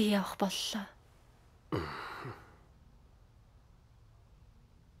 би явах боллоо.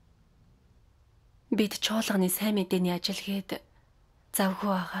 Бид чуулганы сайн мэдээний ажил гээд завгүй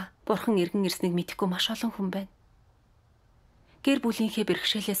байгаа. Бурхан иргэн ирснийг мэдэхгүй маш олон хүн байна. Гэр бүлийнхээ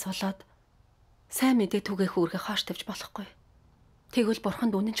бэрхшээлээс болоод сайн мэдээ түгээх үүргээ хоош тавьж болохгүй. Тэгвэл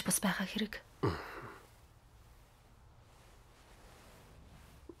Бурханд үнэнч бус байгаа хэрэг.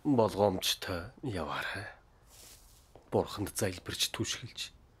 Болгоомжтой яваарай. Бурханд залбирч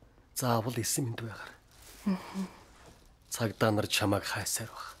түшгэлж заавал эсэм мэд байгаар. Цагдаа нар чамайг хайсаар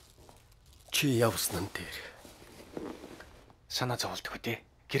баг. Чи явсан нь дээр. Санаа зовлтгүй дээ.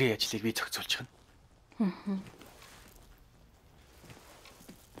 Гэрээ ажлыг би зохицуулчих нь.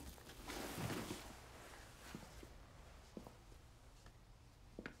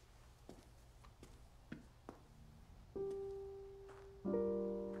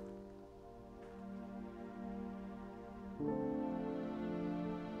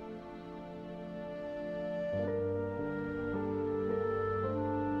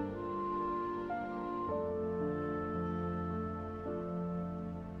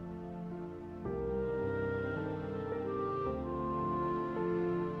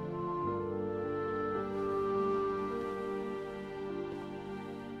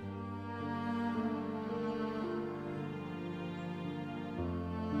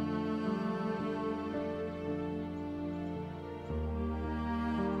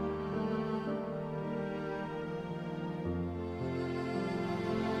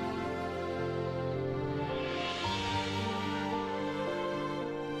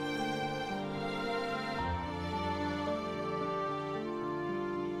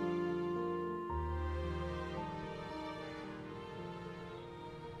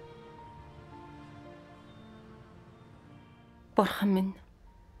 Бурхан минь,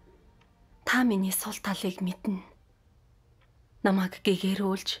 та миний сул талыг мэднэ. Намайг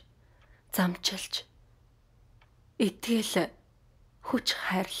гэгэрүүлж, замчилж, итгэл хүч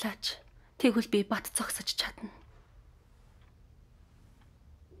хайрлаач. Тэгвэл би бат зогсож чадна.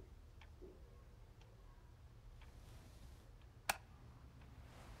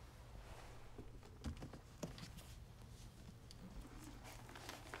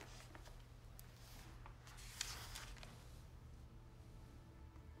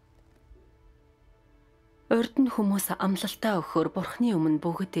 Урд нь хүмүүс амлалтаа өгөхөөр Бурханы өмнө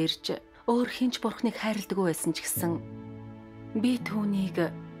бүгд ирж өөр хинч Бурханыг хайрладаггүй байсан ч гэсэн би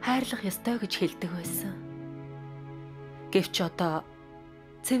түүнийг хайрлах ёстой гэж хэлдэг байсан. Гэвч одоо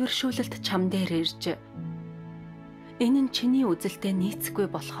цэвэршүүлэлт чам дээр ирж энэ нь чиний үзэлтэй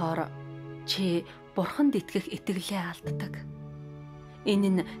нийцэхгүй болохоор чи Бурханд итгэх итгэлээ алддаг. Энэ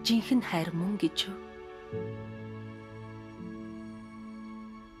нь жинхэнэ хайр мөн гэж юу?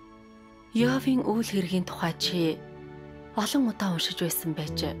 Явын үйл хэргийн тухай чи олон удаа уншиж байсан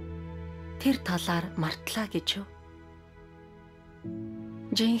байж тэр талаар мартлаа гэж юу?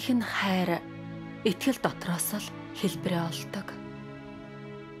 Жинхэнэ хайр итгэл дотроос л хэлбэрээ олдог.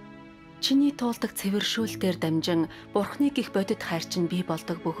 Чиний туулдаг цэвэршүүлтээр дамжин Бурханыг их бодит хайр чинь бий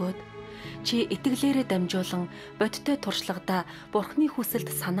болдог бөгөөд чи итгэлээрээ дамжуулан бодиттой туршлагадаа Бурханы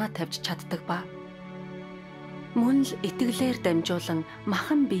хүсэлд санаа тавьж чаддаг ба мөн л итгэлээр дамжуулан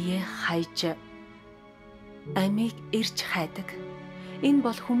махан биеэ хайж амийг ирж хайдаг. Энэ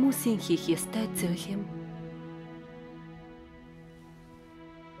бол хүмүүсийн хийх ёстой зүйл юм.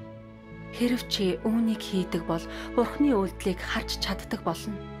 Хэрв чи үүнийг хийдэг бол Бурханы үйлдлийг харж чаддаг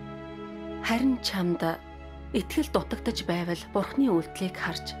болно. Харин чамд итгэл дутагдж байвал Бурханы үйлдлийг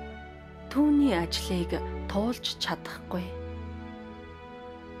харж түүний ажлыг туулж чадахгүй.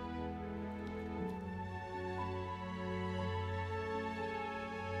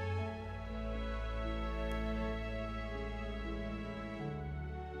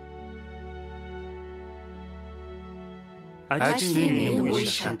 Ажлын үе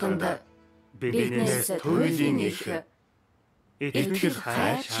шатанд биднээс туйлын их итгэл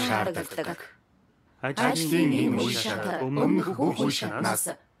хайр шаарддаг. Ажлын үе шат өмнөх үе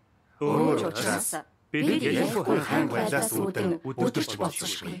шатнаас өөр учраас бид ялахгүй хаан байлаас үүдэн өдөрч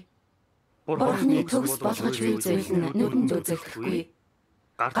болсонгүй. Бурханы төгс болгож буй зүйл нь нүдэнд үзэгдэхгүй.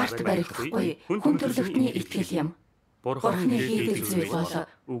 Гарт баригдахгүй хүн төрлөختний итгэл юм. Бурханы хийдэг зүйл бол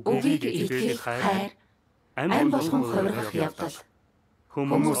үгийг итгэх хайр, амь болгон хувиргах явдал.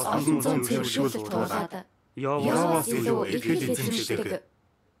 Хүмүүс олон зуун цэвэршүүлэлт туулаад Яваас илүү итгэл эзэмшдэг.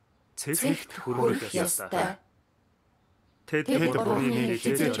 Цэгт хүрэх ёстой. Тэд Бурханы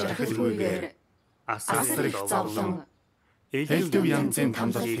хизээж орхилгүйгээр асар их зовлон элдв янзын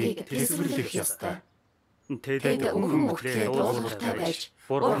тамлалыг тэсвэрлэх ёстой. Тэд өнгөн мөхтэй дуулууртай байж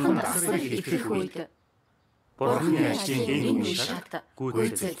Бурханд асар их итгэх үед Бурханы ажлын энэ шат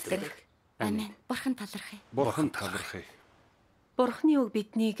гүйцэлдэг. Амен. Бурхан талархъя. Бурхан талархъя. Бурханы үг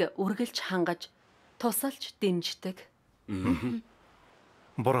биднийг үргэлж хангаж тусалж дэмждэг.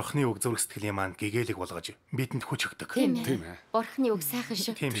 Бурханы үг зүрх сэтгэлийн маань гэгээлэг болгож бидэнд хүч өгдөг. Тийм ээ. Бурханы үг сайхан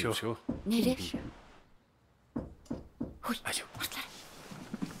шүү. Тийм шүү. Нэрээ. Хөөе. Алив.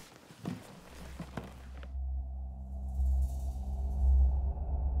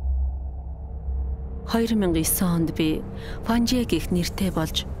 2009 онд би Фанжи гэх нэртэй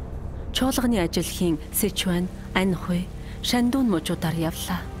болж Чуулганы ажилхийн Сычуан, Анхуй, Шандун мужуудаар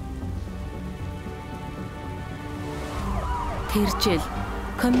явлаа. Тэр жил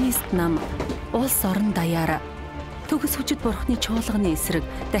коммунист нам улс орон даяар төгс хүчит Бурханы чуулганы эсрэг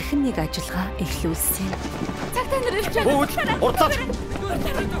дахин нэг ажиллагаа эхлүүлсэн. Цагтаа нэрэлж байна. Бүүд уртлаач.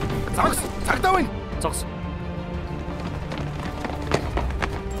 Загс, цагтаа байна. Загс.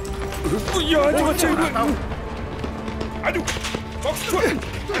 Яа, чимээ. Аду. Загс.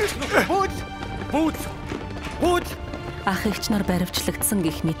 Бүүд. Ах эгч нар баривчлагдсан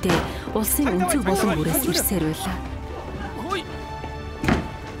гэх мэтээ улсын өнцөг болон бүрээс ирсээр байлаа.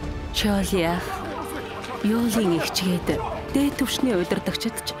 Чуулган Юулийн эгчгээд дээд түвшний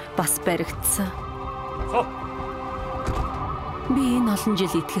удирдагчид ч бас баригдсан. Би энэ олон жил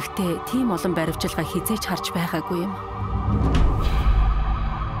итгэхдээ тийм олон баривчилгаа хизээж харж байгаагүй юм.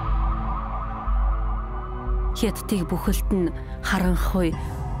 Хятадыг бүхэлд нь харанхуй,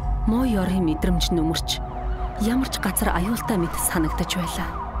 муу ёрын мэдрэмж нүмерч ямар ч газар аюултай мэт санагдаж байлаа.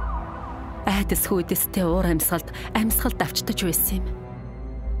 Айдас хүйдэстэй уур амьсгалд авчдаж байсан юм.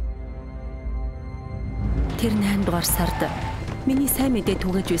 Тэр 8 дугаар сард миний сайн мэдээ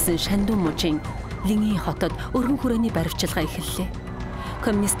түгэж байсан Шандун мужийн Лингийн хотод өргөн хүрээний баривчилгаа эхэллээ.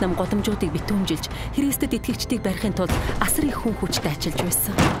 Коммунист нам годамжуудыг битүүмжилж Христэд итгэгчдийг барихын тулд асар их хүн хүчтэй ажиллаж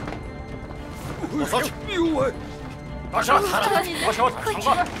байсан. Юу вэ? Ашаа.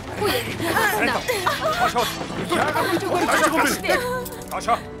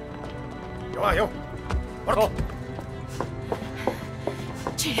 Яа. Орто.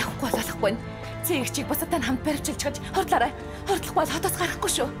 Чи явахгүй болохгүй. Цэгчийг бусадтай хамт баривчилж чаж хордлаарай. Хордлох бол хотоос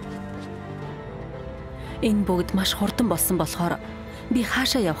гарахгүй шүү. Энэ бүгд маш хурдан болсон болохоор би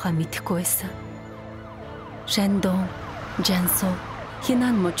хаашаа явхаа мэдэхгүй байсан. Шандун, Жансу,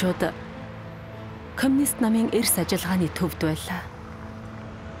 Хинан мужууд коммунист намын эрс ажиллагааны төвд байлаа.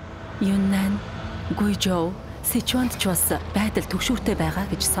 Юннан, Гуйжоу, Сичуанд ч бас байдал түгшүүртэй байгаа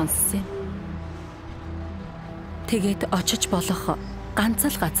гэж сонссон юм. Тэгээд очиж болох ганц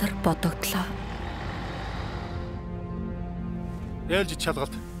л газар бодогдлоо. Ээлж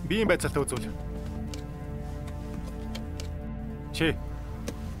чалгалт биеийн байцаалтаа үзүүл.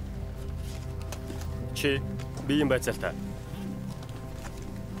 Чи биеийн байцаалтаа.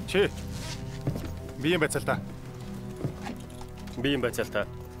 Биеийн байцаалтаа. Биеийн байцаалтаа.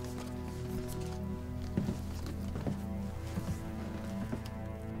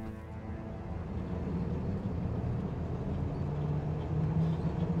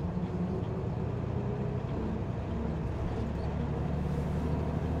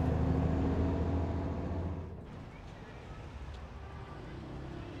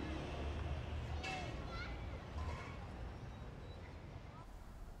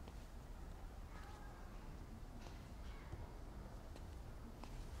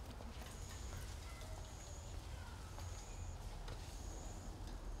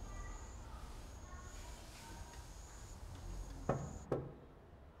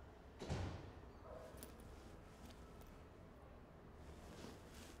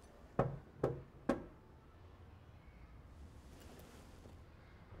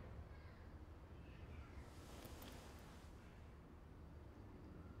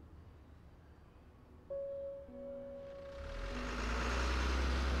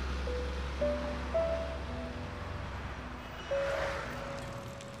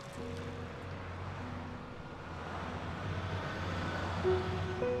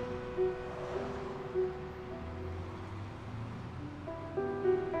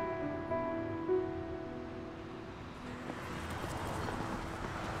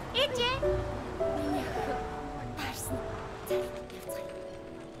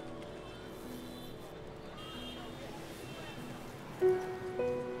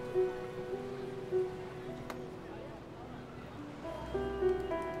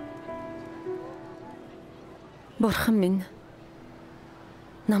 Бурхан минь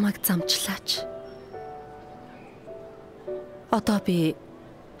намайг замчлаач. Одоо би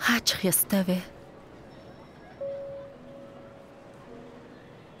хаачих ёстой вэ?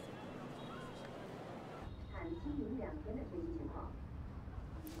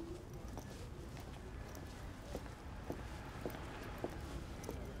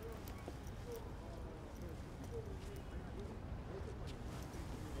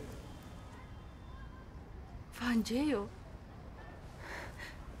 Фанжеё.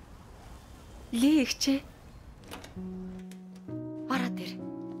 Ли ихчээ. Ороод ир.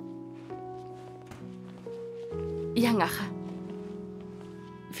 Ян аха.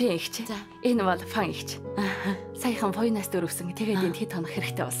 Фэн ихчээ. За, энэ бол фан ихч. Саяхан фойнаас дөрөвсөн. Тэгээд энд хэд хоног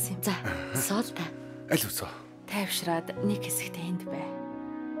хэрэгтэй болсон юм. За, суул та. Аль үсэ? Тайвшраад нэг хэсэгтээ энд бай.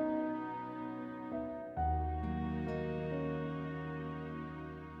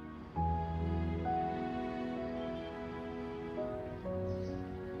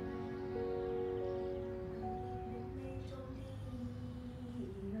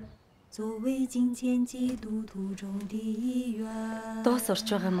 Дуус орж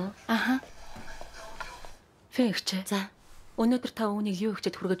байгаа юм уу? Аха. Фэн ихчээ. За. Өнөөдөр та үүнийг юу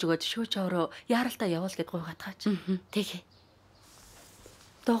ихчэд хүргэж өгөөд шүүч авруу яаралдаа явуул гэд гуйгаатгаач. Тэгээ.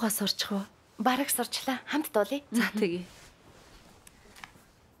 Дуугаа сурчих уу? Бараг сурчлаа. Хамт дуулъя. За тэгье.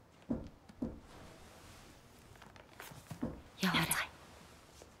 Яваарай.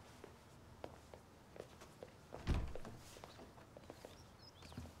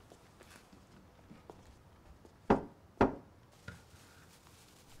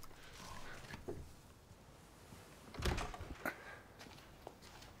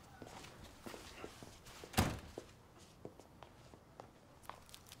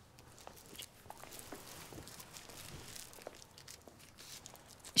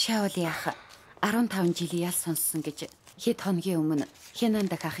 Шаоли ах 15 жилийн ял сонссон гэж хэд хоногийн өмнө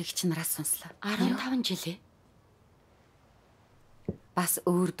хянандах ах их ч нараас сонслоо. 15 жилээ. Бас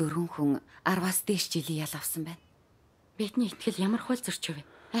өөр 4 хүн 10-аас дээш жилийн ял авсан байна. Бидний итгэл ямар хөл зөрчив вэ?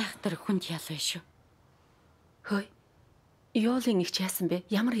 Айхтар хүнд ял байна шүү. Хөөе. Ёолын их ч яасан бэ?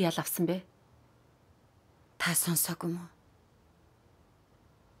 Ямар ял авсан бэ? Та сонсоогүй мүү?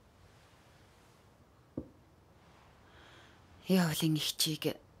 Ёолын их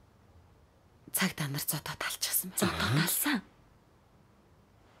чиг цаг данар зодоо талчихсан. Зодоо талсан.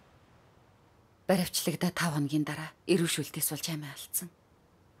 Баривчлагда 5 хоногийн дараа эрүүшүүлтээс болж амиа алдсан.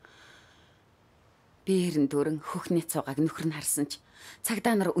 Биерэн дөрөн хөхний цугааг нөхөр нь харсан ч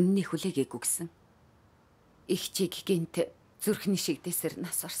цагдаа нар үннийг хүлээгээгүй гисэн. Их чиг гинт зүрхний шигдээсэр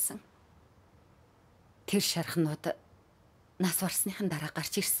нас орсон. Тэр шархнууд нас барсныхан дараа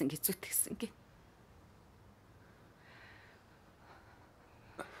гарч ирсэн гэж зүтгэсэн гээ.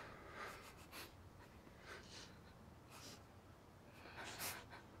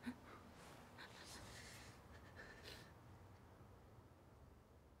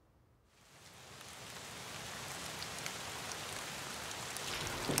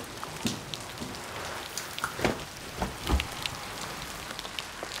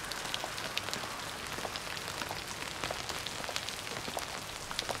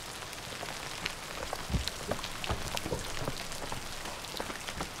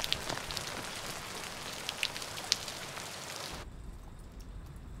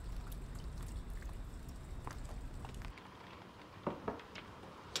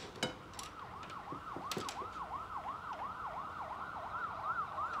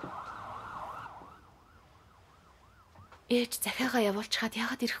 Ээж захиагаа явуулчихад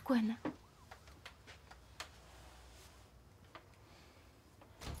яагаад ирэхгүй байна?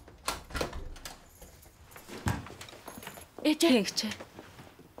 Ээж ингэж.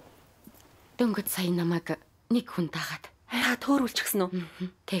 Дөнгөж сая намайг нэг хүн дагаад. Та төөрүүлчихсэн үү?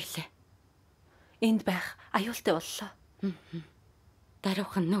 Тэглээ. Энд байх аюултай боллоо.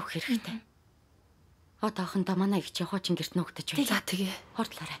 Даруухан нөөх хэрэгтэй. Одоохондоо манай их чинь хуучин гэрт нөөгдөж байна. За тэгээ.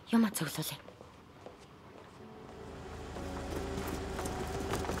 Хордлоорой. Юмаа цуглуулъя.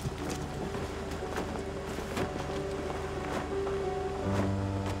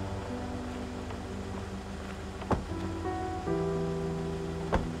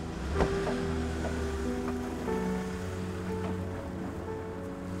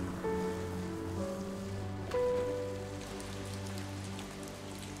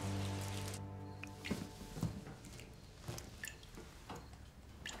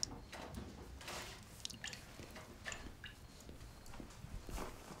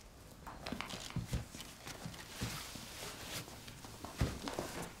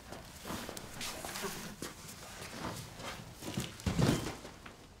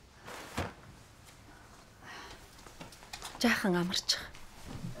 Жаахан амарчих.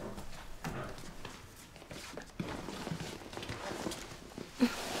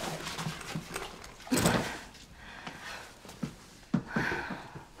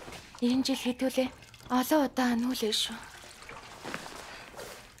 Энэ жил хэдүүлээ олон удаа нүүлээ шүү.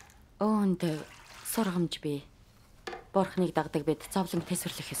 Өөнд сургамж бий. Бурханыг дагдаг бид зовлон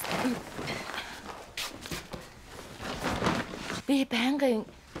тэсвэрлэх ёстой. Би байнгын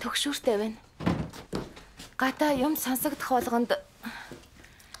төгшүүртэй байна. Гадаа юм сонсогдох болгонд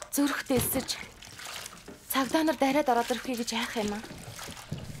зүрх дэлсэж цагдаа нар дараад ороод ирэхээ гэж яах юм аа.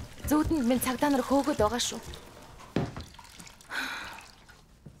 Зүүдэнд минь цагдаа нар хөөгöd байгаа шүү.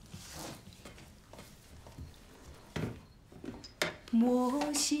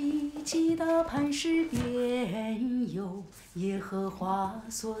 摩西记到磐石边有耶和华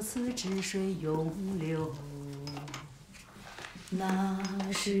所赐之水永流，那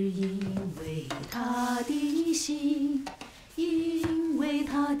是因为他的心，因为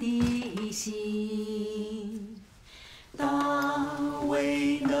他的心。大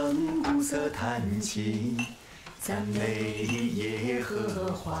卫能鼓瑟弹琴，赞美耶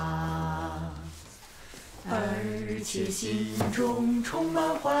和华。 而且心中充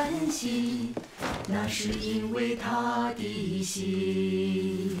满欢喜，那是因为他的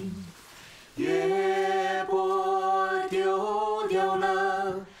心。约伯丢掉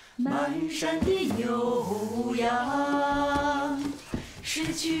了满山的牛羊，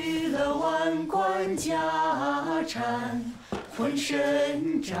失去了万贯家产，浑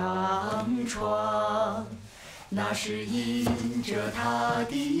身长疮，那是因着他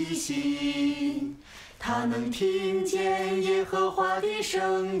的心。 他能听见耶和华的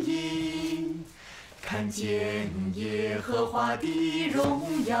声音，看见耶和华的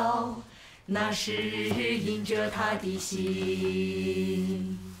荣耀，那是因着他的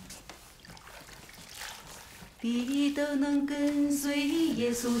心。彼得能跟随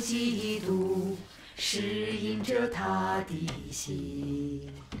耶稣基督，是因着他的心。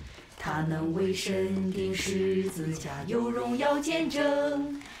他能为神钉十字架，有荣耀见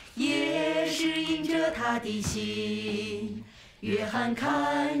证。 也是因着他的心，约翰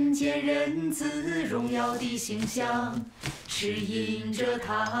看见人子荣耀的形象，是因着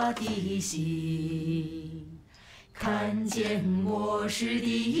他的心；看见末世的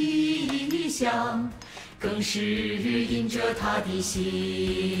异象，更是因着他的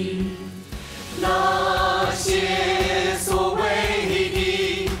心。那些所谓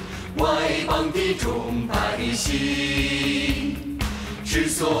的外邦的众百姓。 之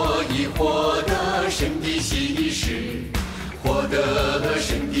所以获得神的启示，获得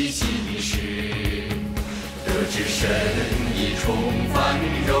神的启示，神已重返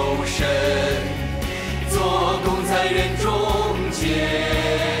肉身，做工在人中间，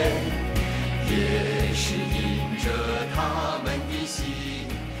也是因着他们的心，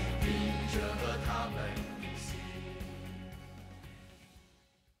因着他们的心。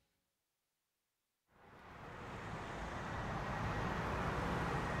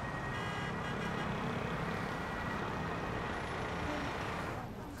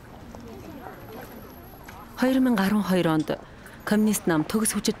2012 онд коммунист нам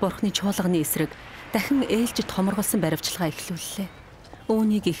төгс хүчит бурхны чуулганы эсрэг дахин ээлжид хоморголсон баривчлагаа эхлүүллээ.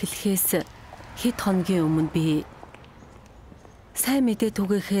 Үүнийг эхлэхээс хэд хоногийн өмнө би сайн мэдээ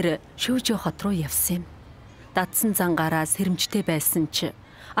түгээхээр Шүүжи хот руу явсан юм. Дадсан зангаараа сэрэмжтэй байсан ч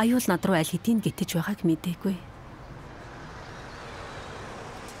аюул над руу аль хэдийн гитэж байгааг мэдээгүй.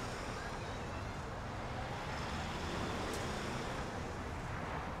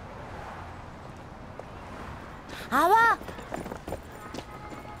 Аваа.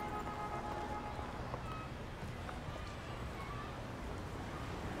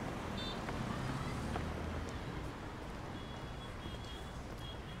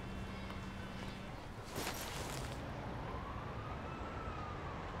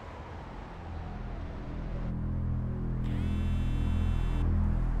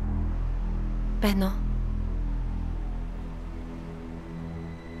 Байна уу?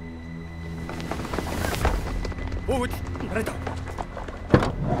 Үүд нарайда.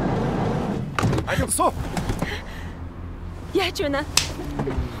 Аюулсоо. Яаж байна?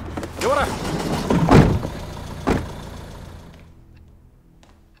 Яваа.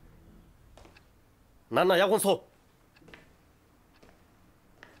 Нана явгансоо.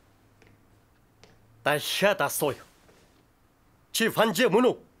 Дахиад асууя. Чи фанжи мөн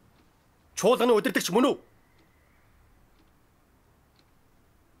үү? Чуулганы удирдагч мөн үү?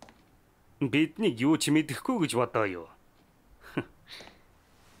 Бидний юу ч мэдэхгүй гэж бодоо юу.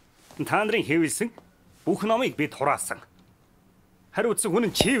 Та нарын хэвэлсэн бүх номыг бид хураасан. Хариуцсан хүн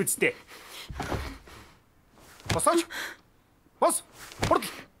нь чи үздэй. Босооч. Бос. Хурд.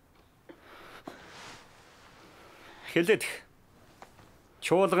 Хэлээд.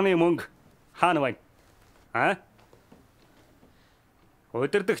 Чуулганы мөнгө хаана байна? А?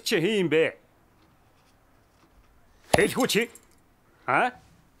 Удирдагч хин бэ? Хэлэхгүй чи? А?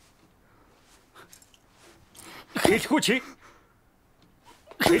 Хэлэхгүй чи?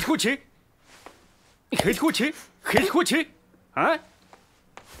 Хэлэхгүй чи? Хэлэхгүй чи? Хэлэхгүй чи? А?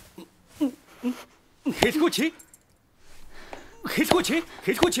 Хэлэхгүй чи? Хэлэхгүй чи?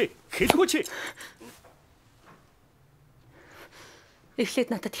 Хэлэхгүй чи? Хэлэхгүй чи?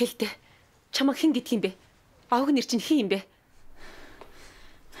 Эхлээд надад хэлдэ. Чамаг хэн гэдг юм бэ? Авг нэр чинь хин юм бэ?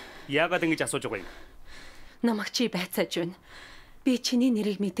 Яагаад ингэж асууж байгаа юм? Намайг чи байцааж байна. Би чиний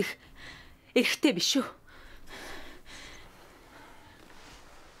нэрийг мэдэх эрхтэй биш үү?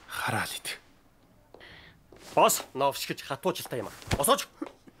 Хараал ид. Бос, новш гэж хатуужилтаа юм аа. Босооч.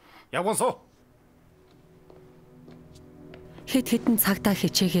 Явгансоо. Хэд хэдэн цагтаа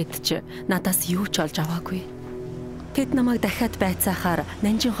хичээгээд ч надаас юу ч олж аваагүй. Тэд намайг дахиад байцаахаар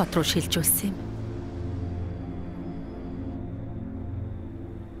Нанжин хот руу шилжүүлсэн юм.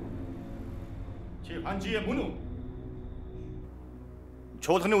 Чи фанжи мөн үү?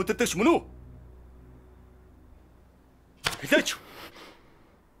 Чуулганы удирдагч мөн үү? Хэлээч.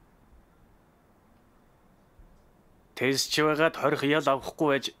 Тэсч байгаад 20 ял авахгүй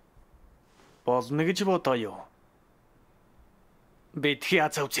байж болно гэж бодоо юу? Битгий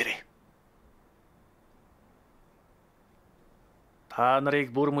азав зэрэг. Та нарыг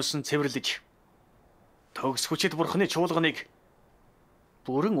бүр мөсөн цэвэрлэж төгс хүчит бурхны чуулганыг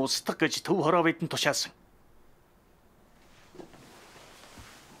бүрэн устгах гэж төв хороо бидэнд тушаасан.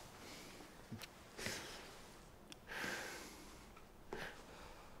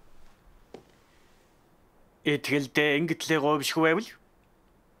 Итгэлдээ ингэтлээ говьшгүй байвал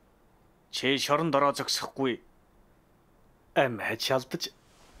чи шоронд ороо зогсохгүй амиа шалдаж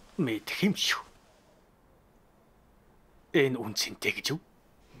мэдэх юм шүү. Энэ үнцэнтэй гэж юу?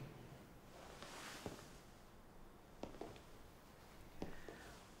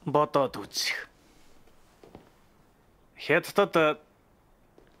 Бодоод үзэх. Хятадд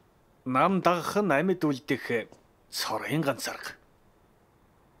нам дагах нь амьд үлдэх цорын ганцарга.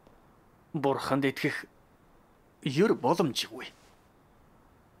 Бурханд итгэх ер боломжгүй.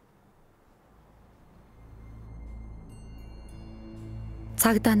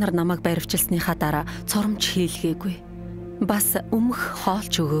 Цагдаа нар намайг баривчилсныхаа дараа цоромж хийлгээгүй. Бас өмх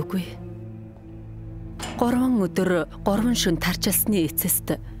хоолч өгөөгүй. 3 өдөр 3 шөнө тарчилсны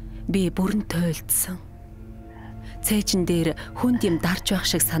эцэст би бүрэн тойлдсон. Цээжин дээр хүнд юм дарж байх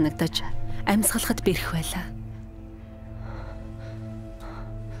шиг санагдаж амьсгалахад бэрх байлаа.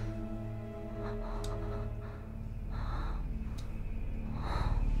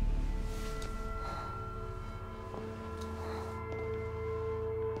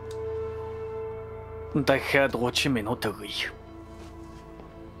 Дахиад 30 минут өгье.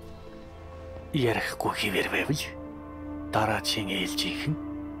 Ярихгүй хэвээр байвал дараагийн ээлжийнхэн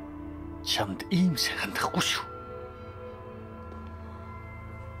чамд ийм сахандахгүй шүү.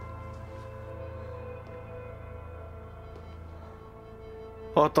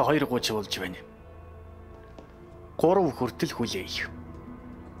 Одоо 2:30 болж байна. 3 хүртэл хүлээе.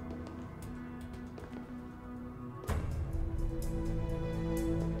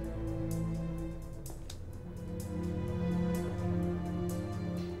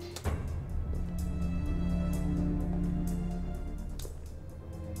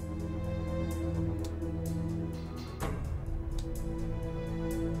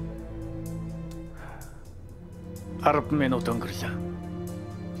 Арб минут өнгөрлөө.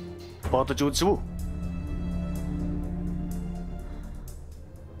 Бодож үзв үү?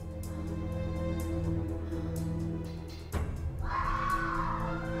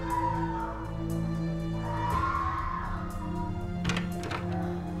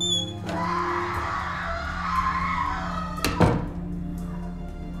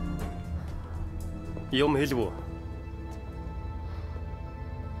 Юм хэлв үү?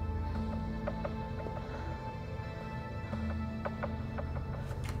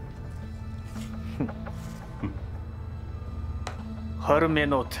 Хор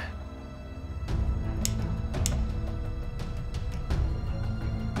минут.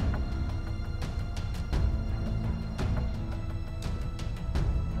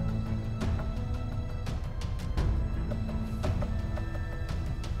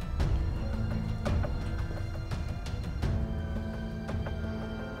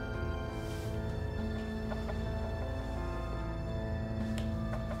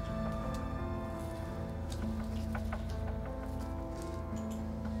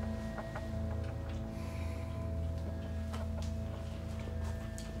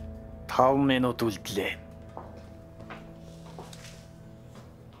 Хав минут үлдлээ.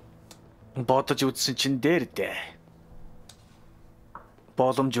 Бодож үзсэн чинь дээр дээ.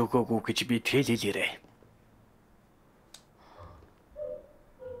 Боломж өгөөгүй гэж би хэлээрээ.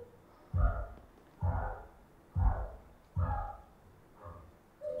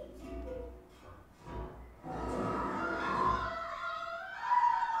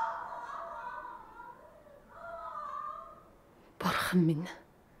 Бурхан минь.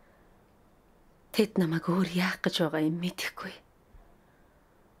 Тэд намайг өөр яах гэж байгаа юм мэдэхгүй.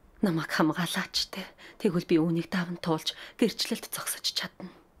 Намайг хамгаалаач те. Тэгвэл би үүнийг даван туулж гэрчлэлд зогсож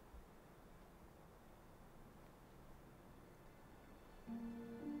чадна.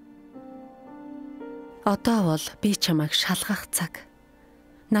 Одоо бол би чамайг шалгах цаг.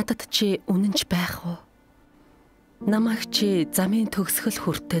 Надад чи үнэнч байх уу? Намайг чи замын төгсгөл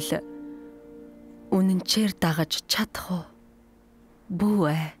хүртэл үнэнчээр дагаж чадах уу? Бүү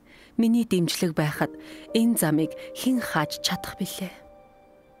ээ. Миний дэмжлэг байхад энэ замыг хэн хааж чадах билээ?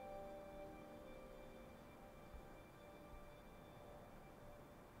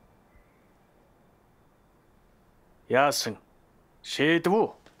 Яасан? Шийдв үү?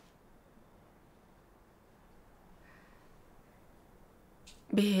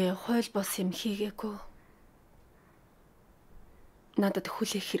 Би хууль бос юм хийгээгүй. Надад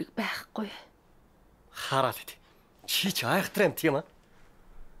хүлээх хэрэг байхгүй. Хараад идэв. Чи ч айхтраа юм тийм аа?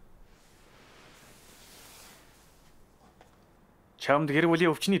 Чамд гэр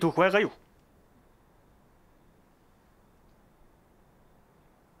бүлийн өвчний түүх байгаа юу?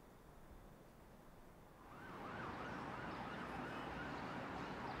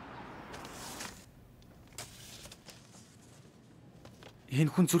 Энэ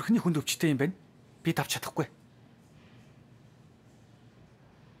хүн зүрхний хүнд өвчтэй юм байна. Би давч чадахгүй.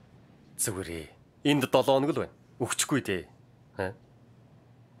 Зүгээрээ. Энд 7 хоног л байна. Өгчихгүй дээ. Аа.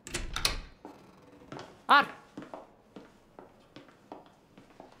 Ар.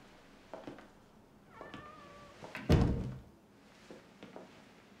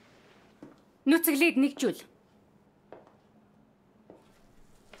 Нүцгэлийг нэгжүүл.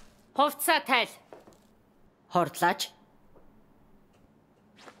 Хувцаа тайл. Хордлаач.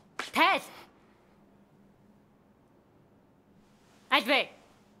 Тайл. Альвэ.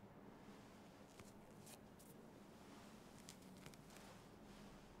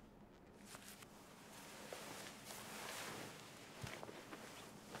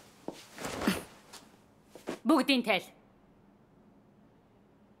 Бүгдийн тайл.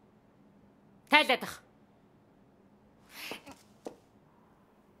 Тайлах.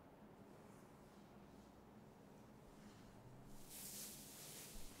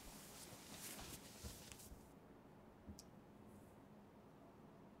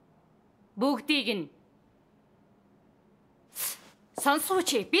 Бүгдийг нь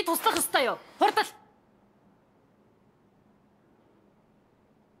сонсооч, би туслах ёстой юу? Хурдал.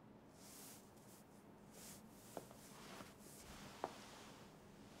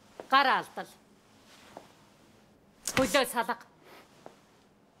 гар алдал. Хөлөө салга.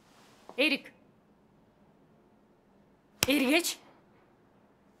 Эрэг. Эргэж.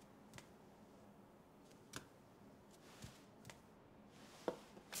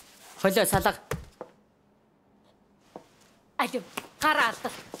 Хөлөө салга. Алив, гар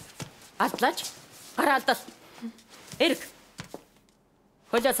алдал. Алдлаач. Гар алдал. Эрэг.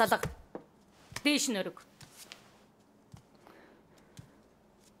 Хөлөө салга. Дээш нөрөг.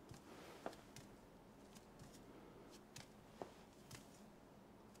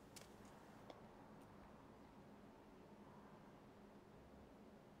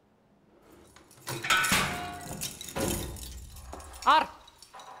 Ар.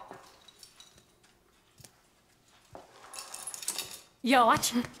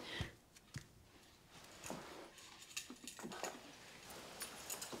 Яваач.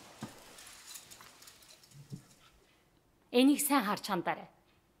 Энийг сайн харж хандаарай.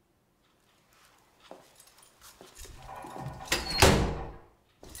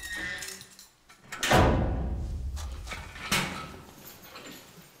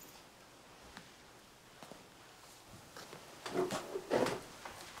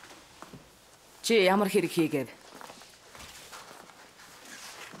 Чи ямар хэрэг хийгээв?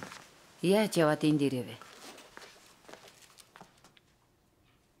 Яаж яваад энэ дээрээ вэ?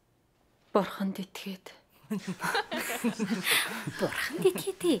 Бурханд итгээд. Бурханд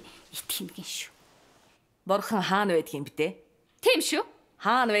итгээд итгэх юм шүү. Бурхан хаана байдг юм бэ? Тийм шүү.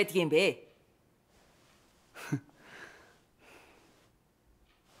 Хаана байдг юм бэ?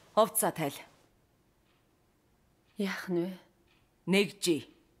 Овцаа тайл. Яах нь вэ? Нэгжи.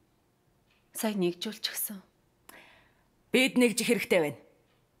 Сая нэгжүүлчихсэн. Бид нэгжих хэрэгтэй байна.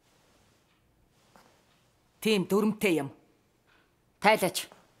 Тийм дүрмтэй юм.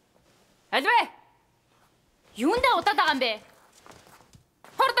 Тайлаач. Альвэ? Юундаа удаад байгаа юм бэ?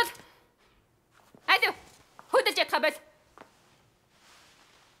 Хордол. Алив. Хөдөлж ятха байл.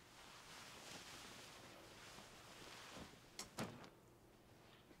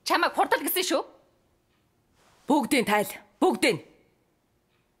 Чамайг хордол гэсэн шүү. Бүгдийн тайл. Бүгдийн.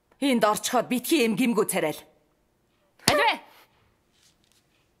 Энд орчход битгий юм гимгүү царай л. Альвэ?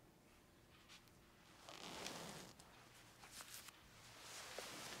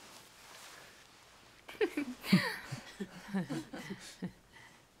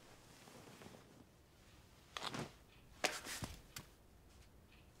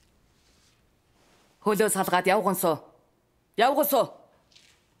 Хөлөө салгаад явгансуу. Явгансуу.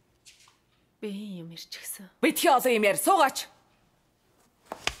 Би юм ирчихсэн. Битгий олон юм яар суугаач.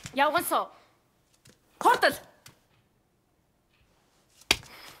 Явгансуу. Хордол.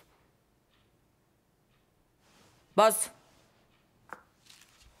 Бас.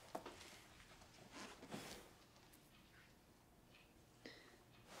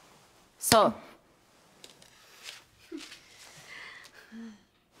 Со.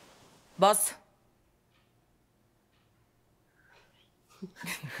 Бас.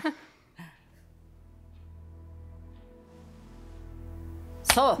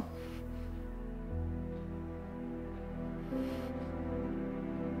 Со.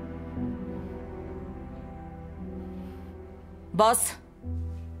 Бас.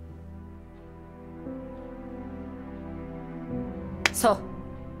 Со.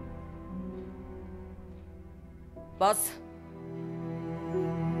 Бас.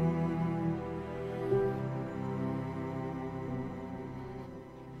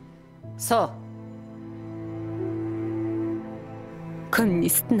 Со.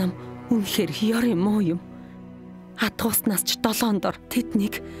 Коммунист нам үнэхээр ёр юм уу юм? Хатгууснаас ч 7 дор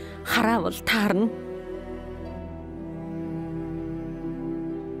тэднийг хараавал таарна.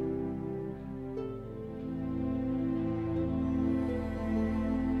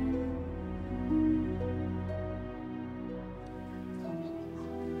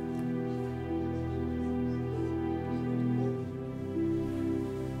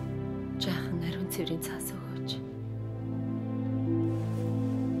 Жаахан ариун цэврийн цаас өгөөч.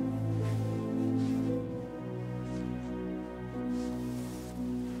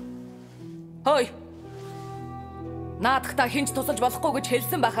 Хой. Наадахта хинч тусалж болохгүй гэж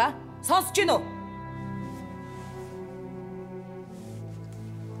хэлсэн байхаа. Сонсож гин үү?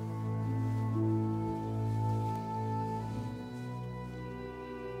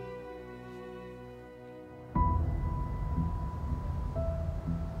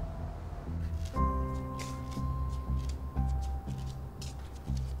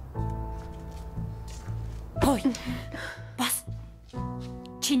 Хой. Бас.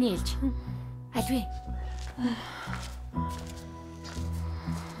 Чиний ээлж. Альвэ?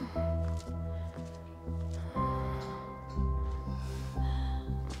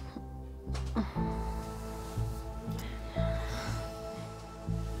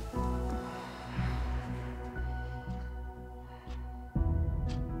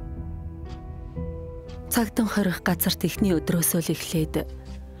 Цагдаа хорих газар тэхний өдрөөсөө л эхлээд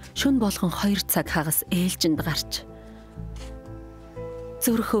шөнө болгон 2 цаг хагас ээлжинд гарч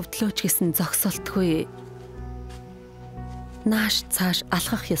зүрх өвдлөөч гэсэн зогсолтгүй нааш цааш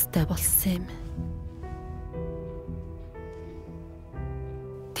алхах ёстой болсон юм.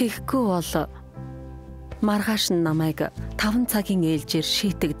 Тэгэхгүй бол маргааш нь намайг 5 цагийн ээлжээр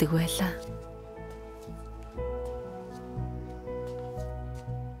шийтгдэг байлаа.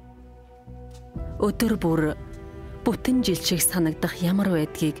 Өдөр бүр бүтэн жил шиг санагдах ямар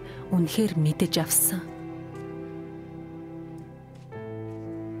байдгийг үнэхээр мэдэж авсан.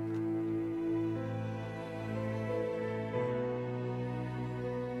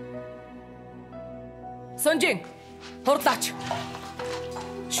 Сонжин, хурлаач.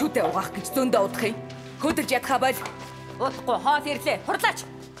 Шүдэ угаах гэж зөндөө удах юм. Хөдөлж ядхаа байл. Удахгүй хоол ирлээ. Хурлаач.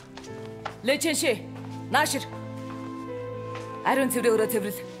 Ли Чэньши, наашир. Ариун цэврээ өрөө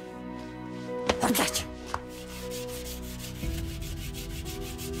цэврэл. Хурлаач.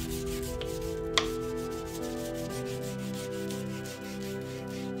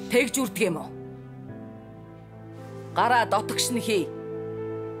 Тэгж үрдэг юм уу? Гараа дотогш нь хий.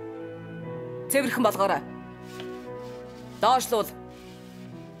 Цэвэрхэн болгоорой. Доошлуул.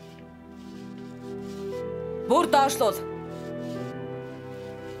 Бүр доошлуул.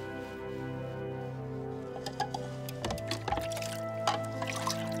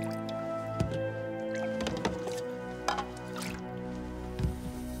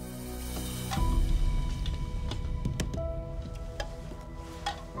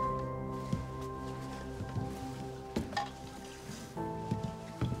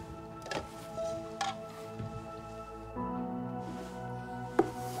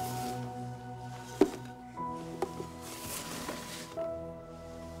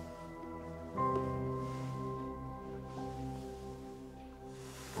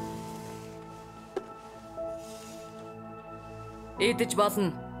 Идэж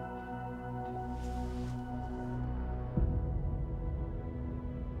болно.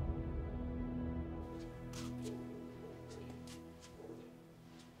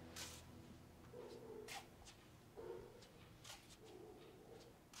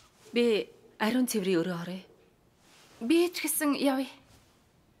 Би ариун цэврийн өрөө орё. Би ч гэсэн явъя.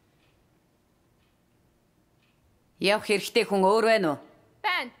 Явах хэрэгтэй хүн өөр байна уу?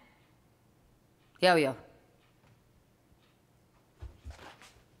 Байна. Яв.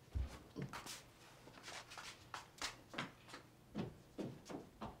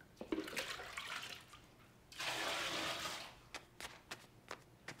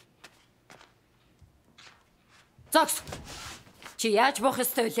 Зогс. Чи яаж бох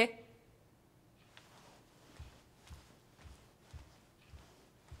ёстой вэ?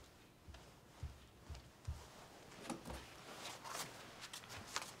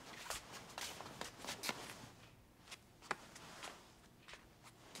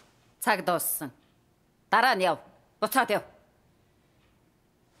 Цаг дууссан. Дараа нь яв. Буцаад яв.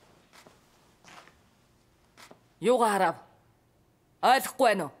 Юугаа харав? Ойлгохгүй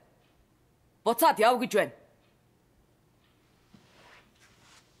байна уу? Буцаад яв гэж байна.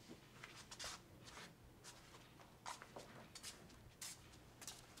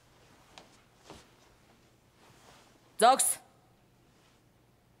 Зогс.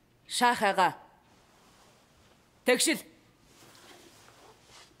 Шахага. Тэгшил.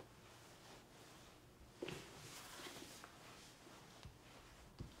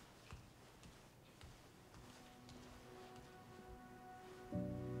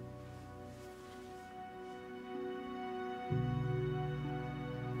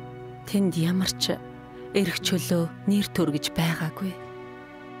 Тэнд ямар ч эрх чөлөө нэр төргөж байгаагүй.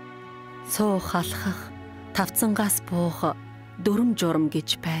 Суух алхах, тавцангаас буух, дүрм журм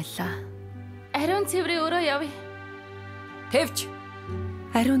гэж байлаа. Ариун цэврийн өрөө явъя. Тэвч.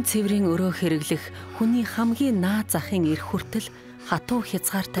 Ариун цэврийн өрөө хэрэглэх хүний хамгийн наад захын эрх хүртэл хатуу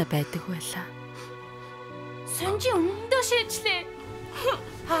хязгаартай байдаг байлаа. Сонжи өндөө шээжлээ.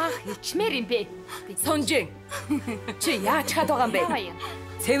 Ичмээр юм бэ. Сонжи. Чи яаж хаад байгаа юм бэ?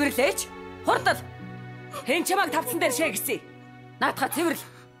 Цэвэрлээч. Хурдал. Хэн чамайг тавцсан дээр шээгсэн. Наадха цэвэрл.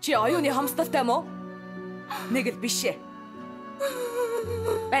 Чи оюуны хомсдолтой юм уу? Нэг л биш ээ.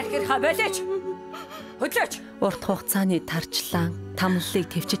 Бэрхэр хавэлээч. Хөдлөөч. Урт хугацааны тарчлаан тамлалыг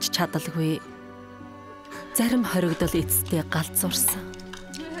төвчж чадалгүй. Зарим хоригдол эцэстээ галзуурсан.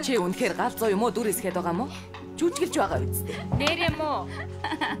 Чи үнэхээр галзуу юм уу дүр эсгээд байгаа юм уу? Жүжиглж байгаа үсттэй. Нэр юм уу?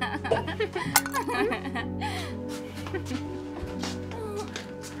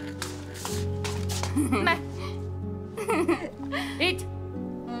 Эд.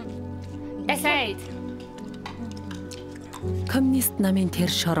 Эсэйд. Коммунист намын тэр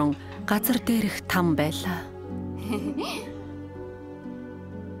шорон газар дээрх там байлаа.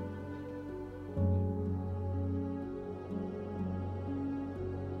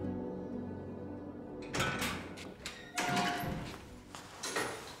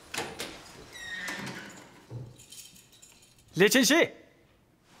 Ли Чэньши.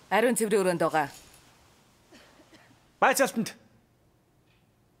 Ариун цэврийн өрөөнд байгаа. Байцаалтанд.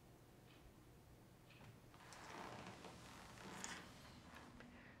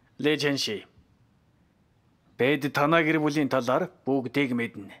 Ли Чэньши. Бид танаа гэр бүлийн талаар бүгдийг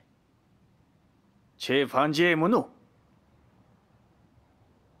мэднэ. Чи фанжи мөн үү?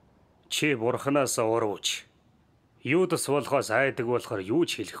 Чи бурханаас урууч. Юудас болохоос айдаг болохоор юу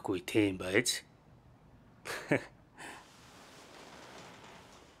ч хэлэхгүй тийм байж.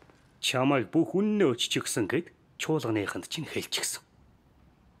 Чамайг бүх үннээ өччихсэн гэд чуулганыханд чинь хэлчихсэн.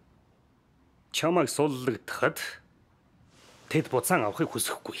 Чамайг суллагдахад тэд буцаан авахыг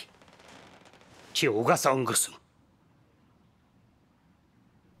хүсэхгүй. Чи угаасаа өнгөрсөн.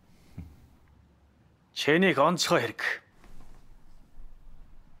 Чинийг онцгой хэрэг.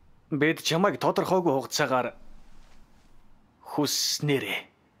 Бид чамайг тодорхойгүй хугацаагаар хүснээрээ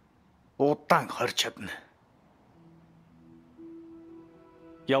удаан хорж чадна.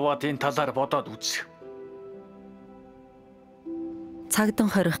 Яваад энэ талаар бодоод үз. Цагдаа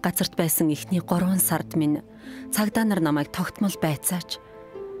хорих газарт байсан эхний 3 сард минь цагдаа нар намайг тогтмол байцааж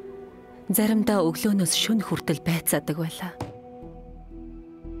заримдаа өглөөнөөс шөнө хүртэл байцаадаг байлаа.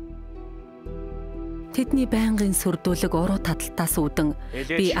 Тэдний байнгын сүрдүүлэг уруу таталтаас үүдэн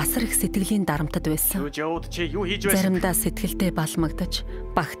би асар их сэтгэлийн дарамтад байсан. Заримдаа сэтгэлдээ балмагдаж,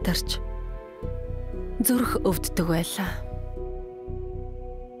 багтарч зүрх өвддөг байлаа.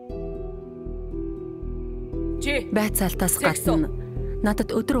 Байцаалтаас гадна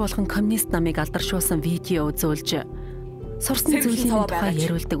надад өдөр болгон коммунист намыг алдаршуулсан видео үзүүлж сурсан зүйлийн тухай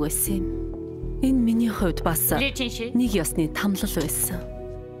яриулдаг байсан юм. Энэ миний хувьд бас нэг ёсны тамлал байсан.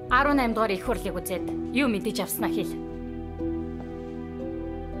 18 дугаар их хурлыг үзээд юу мэдэж авснаа хэл.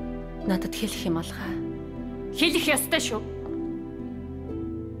 Надад хэлэх юм алгаа. Хэлэх ёстой шүү.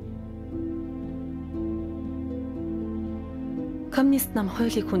 Коммунист нам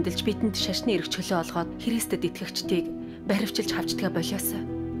хуулийг хүндэлж бидэнд шашны эрх чөлөө олгоод Христэд итгэгчдийг баривчилж хавчлагад болиосоо.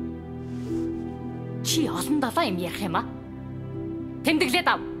 Чи олон далаа юм ярих юм аа? Тэмдэглээд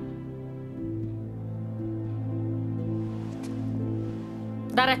ав.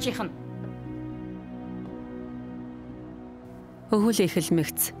 Дараачихын. Өвөл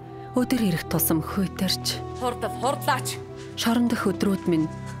эхэлмэгц өдөр ирэх тусам хүйтэрч. Хурдлаач. Шорон дэх өдрүүд минь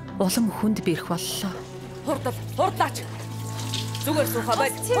улам хүнд бэрх боллоо. Хурдлаач. Зүгээр суухаа бай.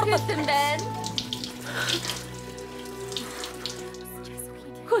 Хурдлсан байна.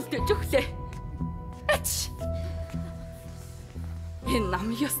 Хөлдөж өглөө. Энэ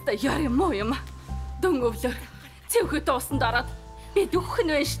нам ёстой яр юм уу юм? Дөн өвлөр цэвхөт уусан дараад бид өгөх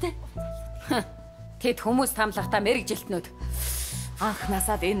нь байна штэ. Тэд хүмүүс тамлахтаа мэрэгжилтнүүд.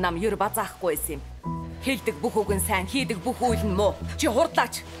 Анхнаасаад энэ нам ер базаахгүй байсан юм. Хэлдэг бүх үг нь сайн, хийдэг бүх үйл нь муу. Чи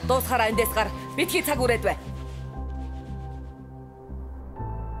хурдлаач. Дуусахаараа эндээс гар. Битгий цаг үрээд бай.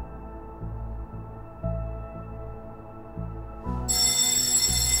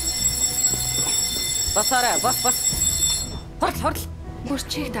 Басаараа, бас. Хурдл. Бүр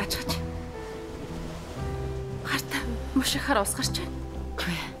чиг даачаач. Хартаа мушихаар усгарч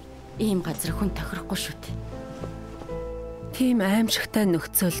байна. Ийм газар хүн тохирохгүй шүү дээ. Тийм аимшигтай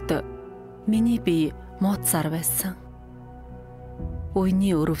нөхцөлд миний бие мууцсаар байсан.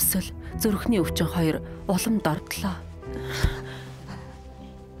 Үений өрөвсөл, зүрхний өвчин хоёр улам дордлоо.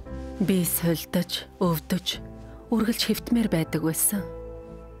 Би сольдож, өвдөж, үргэлж хэвтмээр байдаг байсан.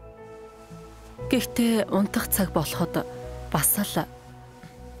 Гэхдээ унтах цаг болоход бас л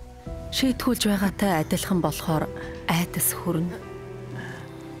шийтгүүлж байгаатай адилхан болохоор айдас хүрнэ.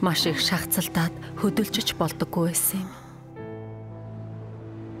 Маш их шахацалдаад хөдөлжиж болдоггүй байсан юм.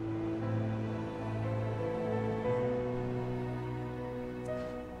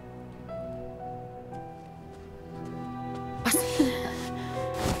 Бас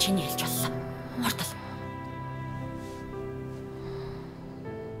чиний хэлж боллоо. Хурдл.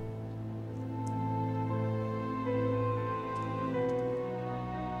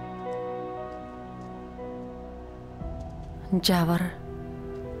 Жавар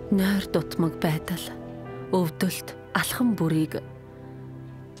нойр дутмаг байдал, өвдөлт, алхам бүрийг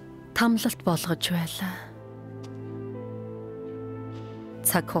тамлалт болгож байлаа.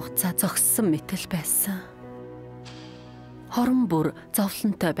 Цаг хугацаа зогссон мэтэл байсан. Хорон бүр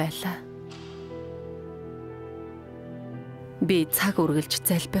зовлонтой байлаа. Би цаг үргэлж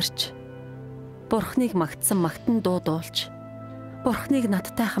залбирч, Бурханыг магтсан магтан дуу дуулж, Бурханыг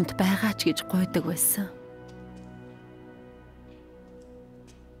надтай хамт байгаач гэж гуйдаг байсан.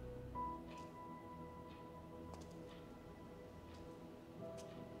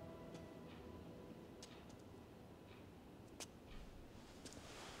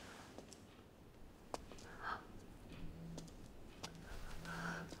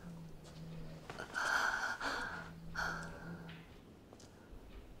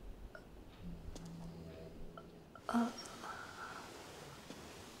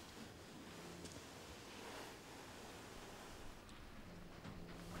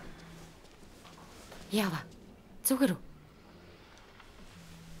 Яава. Зүгээр үү?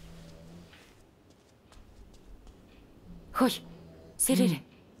 Хөөе. Сэрээрээ.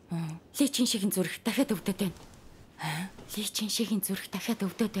 Ли Чэньшигийн зүрх дахиад өвдөд байна. Ли Чэньшигийн зүрх дахиад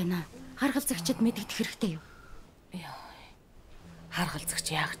өвдөд байна. Харгалзагчид мэдэгдэх хэрэгтэй юу?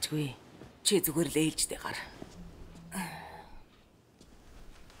 Харгалзагч яагчгүй. Чи зүгээр л ээлжтэй гар.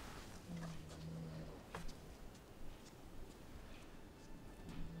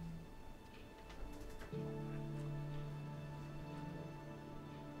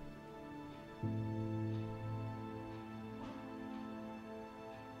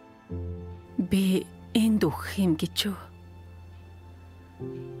 Би энд өгөх юм гэж юу?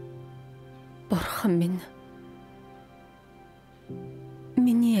 Бурхан минь.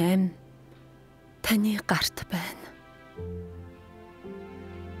 Миний ам таны гарт байна.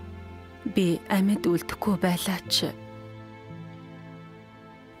 Би амьд үлдэхгүй байлаач.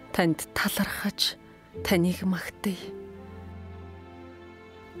 Танд талархаж таныг магтая.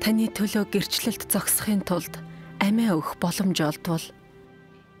 Таны төлөө гэрчлэлд зогсохын тулд амиа өгөх боломж олдвол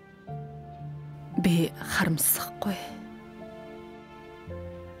би харамсахгүй.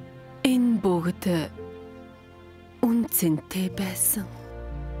 Энэ бүгд үнцэнтэй байсан.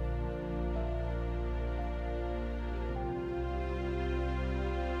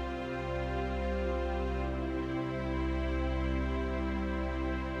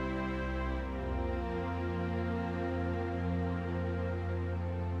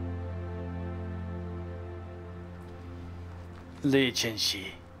 Ли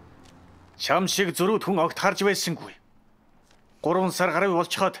Чэньши. Чам шиг зөрүүд хүн огт харж байсангүй. 3 сар гаруй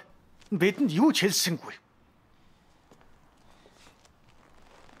болчиход бидэнд юу ч хэлсэнгүй.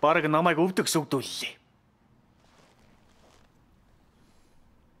 Бараг намайг өвдөг сүгдүүллээ.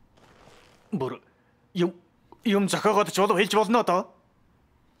 Бүр юм зохиогоод ч болов хэлж болно доо.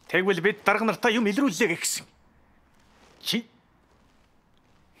 Тэгвэл бид дарга нартаа юм илрүүллээ гэсэн. Чи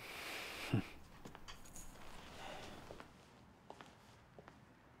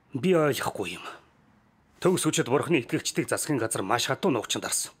Би ойлгохгүй юм. Төгс хүчит Бурханы итгэгчдийг засгийн газар маш хатуу нуугчанд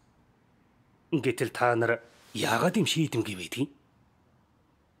арсан. Гэтэл та нар яагаад юм шийдэмгий байдгийг?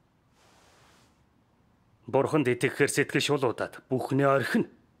 Бурханд итгэхээр сэтгэл шулуудаад бүхнээ орхино.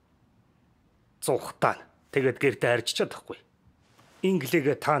 Цухтаана. Тэгэд гэртээ арьж чадахгүй.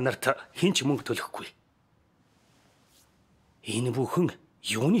 Инглигээ та нарт хинч мөнгө төлөхгүй. Энэ бүхэн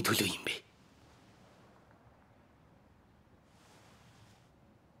юуны төлөө юм бэ?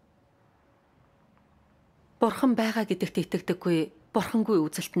 Бурхан байгаа гэдэгт итгэдэггүй бурхангүй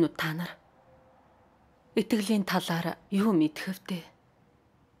үзэлтнүүд та нар. Итгэлийн талаар юу мэдэх вдэ?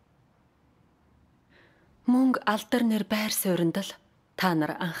 Мөнгө алдар нэр байр суурьнд л та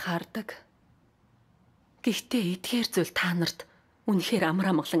нар анхаардаг. Гэхдээ эдгээр зүйл та нарт үнэхээр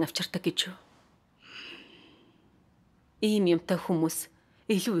амар амгалан авчирдаг гэж юу? Ийм юмтай хүмүүс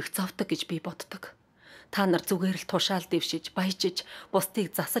илүү их зовдөг гэж би боддог. Та нар зүгээр л тушаал дэвшиж, баяжиж,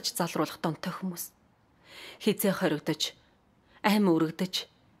 бусдыг засаж залруулах донтой хүмүүс. Хизээ хоригдож, аймь өргөдөж,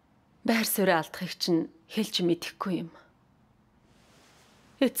 байр суурь алдахыг чинь хэлж мэдэхгүй юм.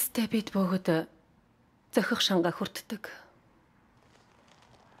 Эцэстээ бид бүгд зохих шангаа хүртдэг.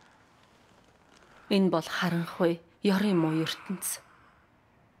 Энэ бол харанхуй, ёрын муу ертөнц.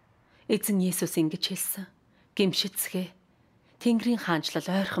 Эзэн Есүс ингэж хэлсэн. Гэмшицгээ. Тэнгэрийн хаанчлал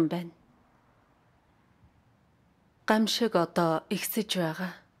ойрхон байна. Гамшиг одоо ихсэж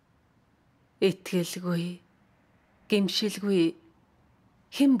байгаа. Итгэлгүй, гэмшилгүй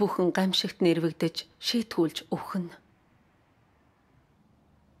хэн бүхэн гамшигт нэрвэгдэж шийтгүүлж өвхөн.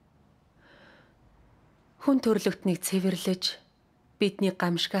 Хүн төрлөختнийг цэвэрлэж бидний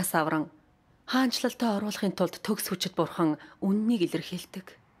гамшигаас авран хаанчлалтаа оруулахын тулд төгс хүчит бурхан үннийг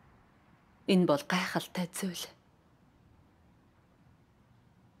илэрхийлдэг. Энэ бол гайхалтай зүйл.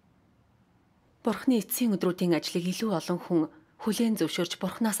 Бурханы эцсийн өдрүүдийн ажлыг илүү олон хүн хүлээн зөвшөөрч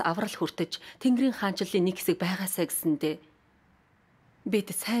бурхнаас аврал хүртэж Тэнгэрийн хаанчлалын нэг хэсэг байгаасаа гэсэндээ бид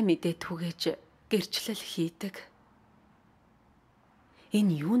сайн мэдээ түгээж гэрчлэл хийдэг.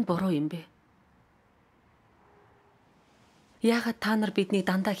 Энэ юу нь буруу юм бэ? Яагаад та нар биднийг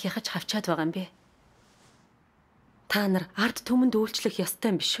дандаа хяхаж хавчаад байгаа юм бэ? Та нар ард түмэнд үйлчлэх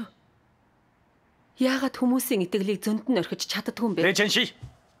ёстой юм биш үү? Яагаад хүмүүсийн итгэлийг зөнд нь орхиж чаддгүй юм бэ? Ли Чэньши.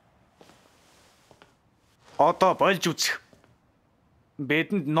 Одоо болж үзэх.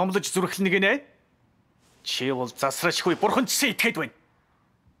 Бидэнд номлож зүрхлэнэг нэ? Чи бол засрашгүй бурхан чсэн итгээд байна.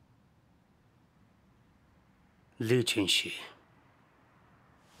 Ли Чэньши.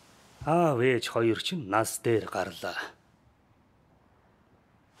 Аав ээж хоёр чинь нас дээр гарлаа.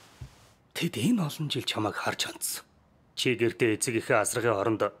 Тэд энэ олон жил чамайг харж хандсан. Чи гэртээ эцэг эхээ асрахын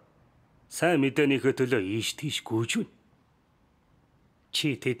оронд сайн мэдээнийхээ төлөө ийш тийш гүйж байна.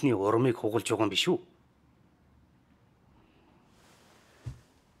 Чи тэдний урмыг хугалж байгаа юм биш үү?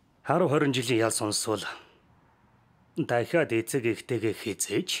 10-20 жилийн ял сонсвол дахиад эцэг эхтэйгээ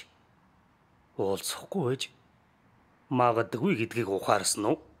хизээж уулзахгүй байж магадгүй гэдгийг ухаарсан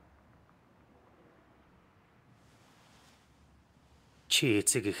уу? Чи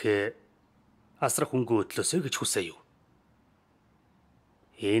эцэг эхээ асрах хөнгөө өдлөөсэй гэж хүсэе юу?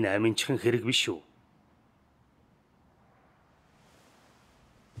 Энэ аминчхан хэрэг биш үү?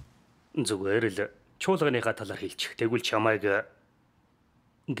 Зүгээр л чуулганыхаа талаар хэлчих. Тэгвэл чамайг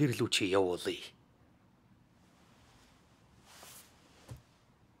гэрлүүчи явуулъя.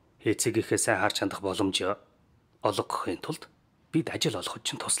 Эцэг эхээ сайн харж хандах боломж олгохын тулд бид ажил олоход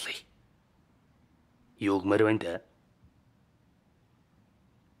ч туслая. Юу гэмээр байна даа?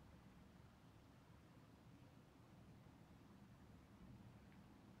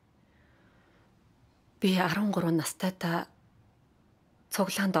 Би 13 настайдаа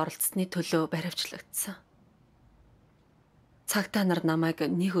цуглаанд оролцсны төлөө баривчлагдсан. Цагдаа нар намайг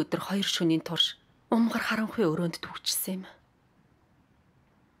нэг өдөр хоёр шөнийн турш умгар харанхуй өрөөнд түүчсэн юм.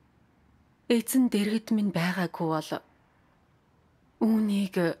 Эзэн дэргэд минь байгаагүй бол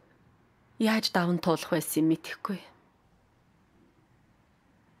үүнийг яаж даван туулах байсан юм мэдэхгүй.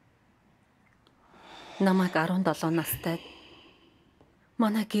 Намайг 17 настайд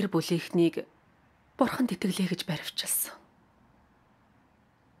манай гэр бүлийнхнийг Бурханд итгэлээ гэж баривчилсан.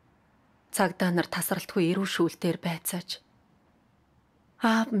 Цагдаа нар тасралтгүй эрүү шүүлтээр байцааж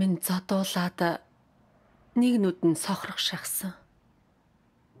аав минь зодуулаад нэг нүд нь сохрох шахсан.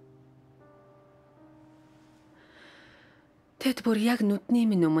 Тэд бүр яг нүдний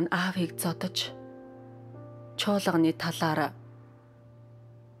минь өмнө аавыг зодож чуулганы талаар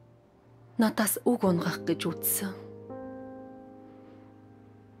надаас үг унгах гэж үзсэн.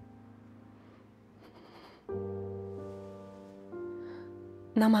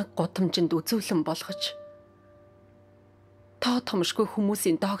 Намайг гудамжинд үзүүлэн болгож тоо томшгүй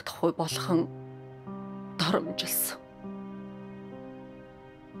хүмүүсийн доогдох хуй болгон доромжилсан.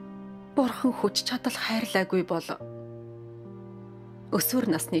 Бурхан хүч чадал хайрлаагүй бол өсвөр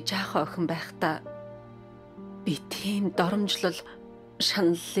насны жаахан охин байхдаа би тийм доромжлол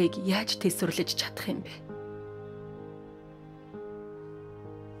шаналлыг яаж тэсвэрлэж чадах юм бэ?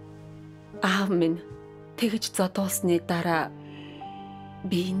 Аав минь тэгж зодуулсны дараа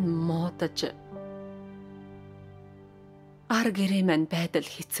би энэ муудаж ар гэрээ маань байдал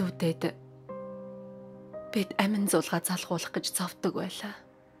хэцүүдээд бид амин зулгаа залгуулах гэж зовдөг байлаа.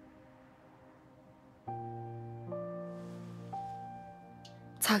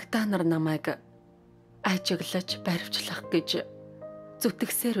 Цагдаа нар намайг ажиглаж баривчлах гэж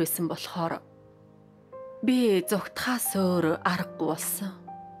зүтгэсээр байсан болохоор би зүгтхаас өөр аргагүй болсон.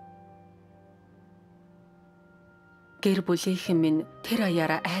 Гэр бүлийнхэн минь тэр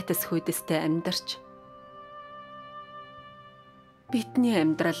аяараа айдас хүйдэстэй амьдарч бидний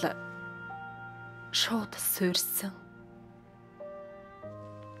амьдрал шууд суурьсан.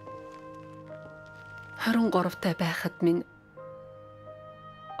 23-тай байхад минь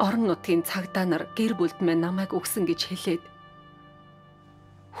орон нутгийн цагдаа нар гэр бүлд минь намайг өгсөн гэж хэлээд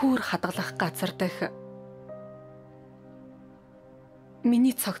хүүр хадгалах газар дэх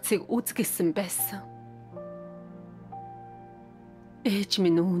миний цогцыг үзгэсэн байсан. Ээж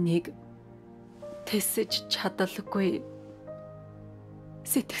минь үүнийг тэсэж чадалгүй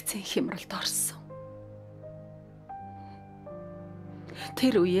сэтгцэн хямралд орсон.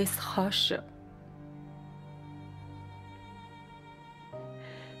 Тэр үеэс хойш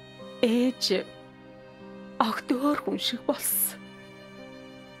ээж огт өөр хүн шиг болсон.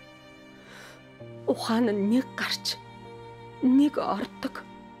 Ухаан нь нэг гарч нэг ордог.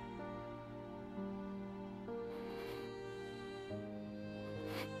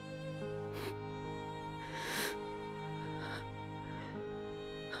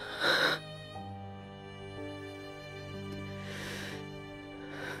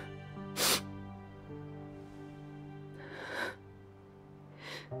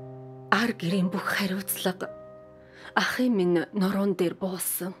 Ар гэрийн бүх хариуцлага Ахын минь нуруунд дээр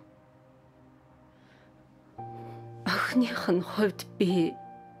буусан. Охиных нь хувьд би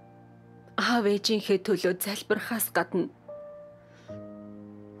аав ээжийнхээ төлөө залбирахаас гадна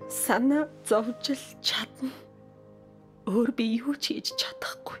санаа зовж л чадна. Өөр би юу ч хийж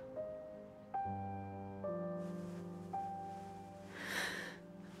чадахгүй.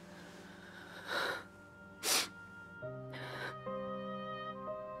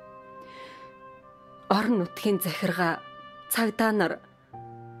 Орон нутгийн захиргаа цагдаа нар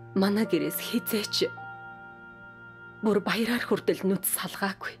манай гэрээс хизээч бүр баяраар хүртэл нүд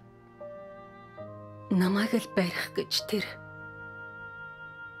салгаагүй. Намайг л барих гэж тэр.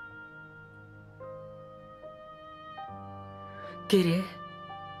 Гэрээ.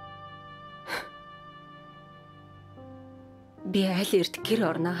 Би аль эрт гэр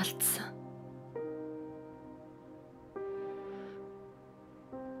орноо алдсан.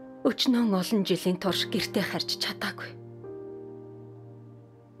 Өчнөн олон жилийн турш гэртээ харж чадаагүй.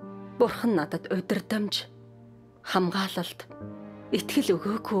 Бурхан надад удирдамж, хамгаалалт, итгэл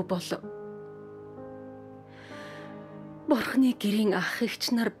өгөөгүй болов. Бурханы гэрийн ах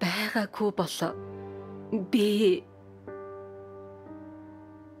эгч нар байгаагүй болов. Би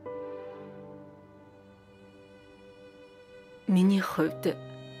миний хувьд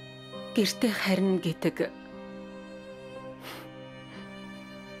гэртээ харна гэдэг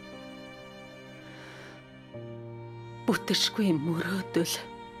бүтэршгүй мөрөөдөл.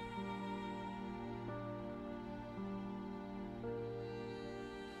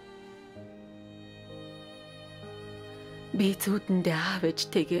 Би зүудэндээ аав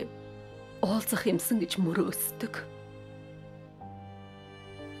ээжтэйгээ уулзах юмсан гэж мөрөөсдөг.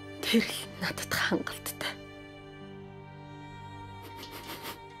 Тэр л надад хангалттай.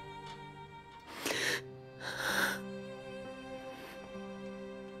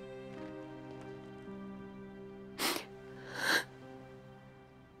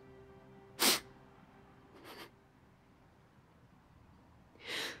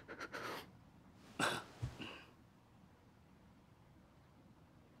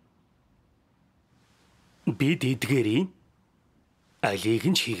 Бид эдгээрийн алийг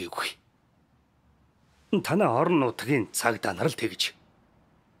нь хийгээгүй. Танай орон нутгийн цагдаа нар л тэгж.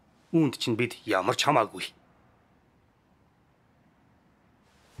 Үүнд чинь бид ямар ч хамаагүй.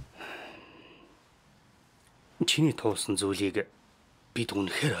 Чиний туусан зүйлийг бид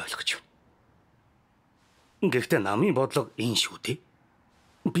үнэхээр ойлгож байна. Гэхдээ намын бодлого энэ шүү дээ.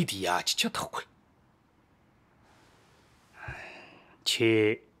 Бид яаж чадахгүй.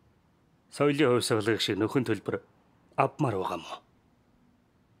 Чи соёлын хувьсгалыг шиг нөхөн төлбөр авмаар байгаа мó.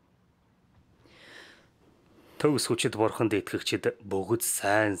 Төгс хүчит бурханд итгэгчид бүгд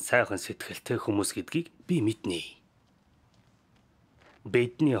сайхан сэтгэлтэй хүмүүс гэдгийг би мэднэ.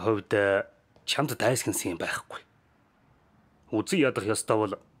 Бидний хувьд чамд дайсгансан юм байхгүй. Үзий ядах ёстой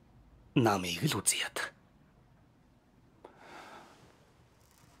бол намыг л үзий ядах.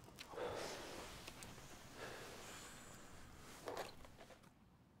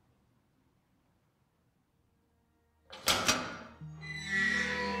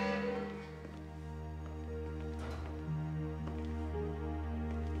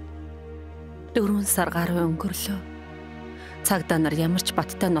 Дөрвөн сар гаруй өнгөрлөө. Цагдаа нар ямар ч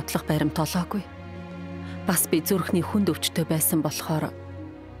баттай нотлох баримт олоогүй. Бас би зүрхний хүнд өвчтөй байсан болохоор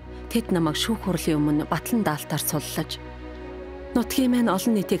тэд намайг шүүх хурлын өмнө батлан даалтаар суллаж, нутгийн маань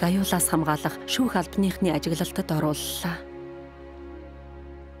олон нийтийг аюулаас хамгаалах шүүх албаныхны ажиглалтад орууллаа.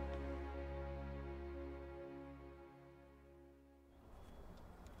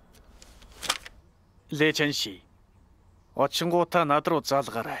 Ли Чэньши, очингуудаа над руу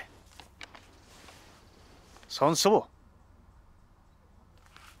заалгаарай. Сонсов уу?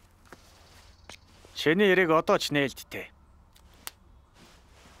 Чиний яриг одоо ч нээлттэй.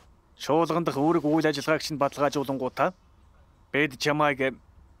 Чуулган дахь үүрэг үйл ажиллагааг чинь баталгаажуулангуудаа бид чамайг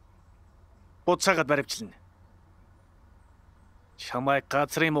буцаагаад баривчлана. Чамайг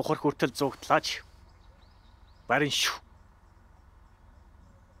газрын мухар хүртэл зүгтлаач. Барин шүү.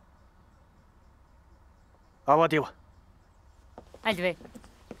 Аваад яв. Альвэ.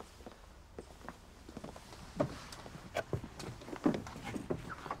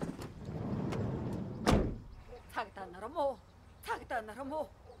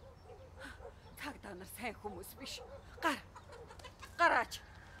 Цагдаа нар сайн хүмүүс биш. Гараач.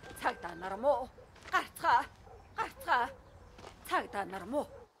 Цагдаа нар муу. Гарцгаа. Цагдаа нар муу.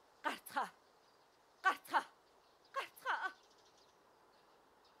 Гарцгаа.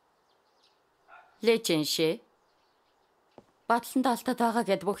 Ли Чэньши. Батлан даалтад байгаа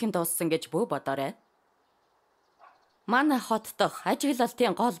гэд бүх юм дууссан гэж бүү бодоорой. Манай хот дох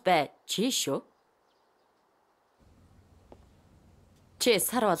ажиглалтын гол бай чи шүү. Чи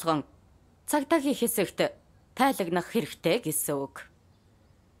сар болгон цагдаагийн хэсэгт тайлагнах хэрэгтэй гэсэн үг.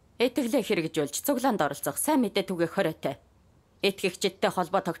 Итгэлээ хэрэгжүүлж цуглаанд оролцох сайн мэдээ түгээх хориотой. Итгэгчидтэй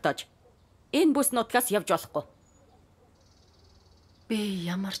холбоо тогтоож энэ бүс нутгаас явж болохгүй. Би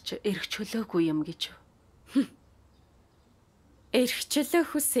ямар ч эрх чөлөөгүй юм гэж. Эрх чөлөө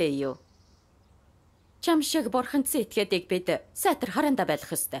хүсээ юу? Чам шиг бурхандсан этгээдийг бид сайтар хараандаа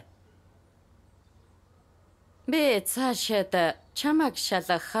байлгах ёстой. Би цаашид чамайг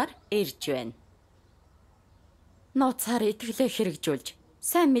шалгахаар ирж байна. Нууцаар итгэлээ хэрэгжүүлж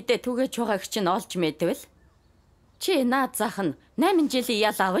сайн мэдээ түгээж байгааг чинь олж мэдвэл чи наад зах нь 8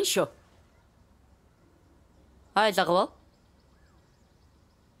 жилийн ял авна шүү. Ойлгов?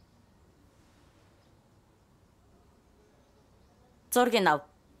 Зургийг ав.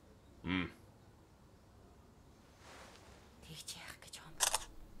 Тэгж яах гэж юм.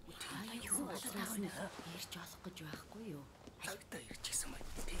 Юу болоод ирж олох гэж байхгүй юу? Хагтаа ирчихсэн мэй.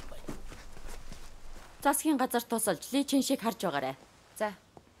 Тийм бай. Засгийн газар тусалж Ли Чэньшиг харж байгаарай. За.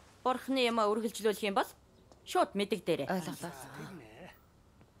 Бурханы юмаа үргэлжлүүлэх юм бол шууд мэдэг дээрээ. Ойлголоо.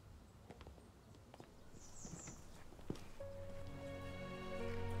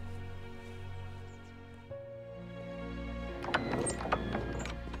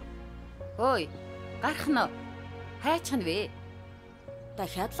 Ой, гарах нь. Хайчих нь вэ?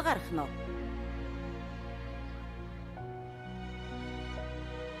 Дахиад л гарах нь.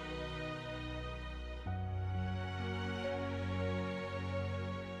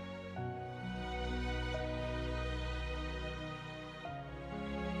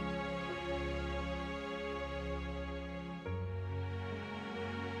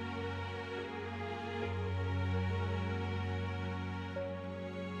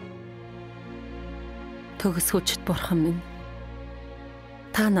 Төгс хүчит бурхан минь.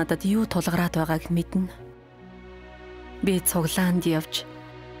 Та надад юу тулгараад байгааг мэднэ. Би цуглаанд явж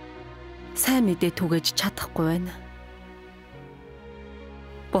сайн мэдээ түгэж чадахгүй байна.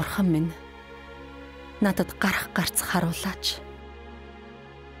 Бурхан минь, надад гарах гарц харуулаач.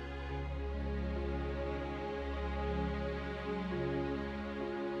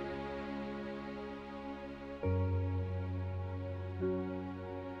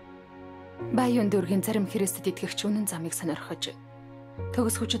 Баян дүүргийн зарим Христэд итгэгч үнэн замыг сонирхож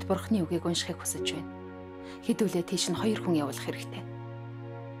төгс хүчит бурхны үгийг уншихыг хүсэж байна. Хэдүүлээ тийш нь 2 хүн явуулах хэрэгтэй.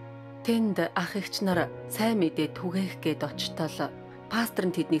 Тэнд ах эгч нар сайн мэдээ түгээх гээд очтол пастор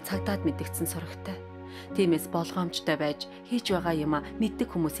нь тэднийг цагдаад мэдгдсэн сурагтай. Тиймээс болгоомжтой байж хийж байгаа юма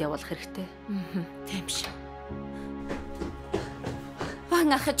мэддэг хүмүүс явуулах хэрэгтэй. Тийм шүү.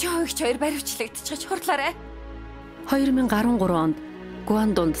 Ван ах жогч хоёр баривчлагдчих хурлаарай. 2013 онд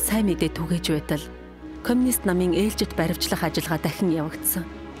Гуандунд сайн мэдээ түгээж байтал коммунист намын ээлжит баривчлах ажиллагаа дахин явагдсан.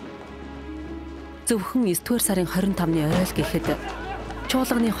 Зөвхөн 9-р сарын 25-ны оройл гэхэд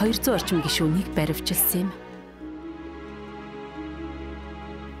Чуулганы 200 орчим гишүүнийг баривчилсан юм.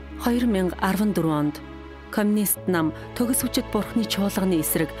 2014 онд коммунист нам төгс хүчит бурхны чуулганы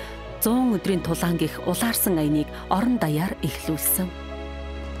эсрэг 100 өдрийн тулаан гих улаарсан аяныг орон даяар эхлүүлсэн.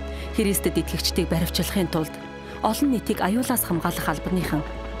 Христэд итгэгчдийг баривчлахын тулд олон нийтийг аюулаас хамгаалах албаныхан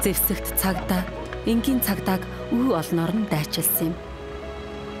зэвсэгт цагдаа, энгийн цагдааг үе олноор нь дайчилсан юм.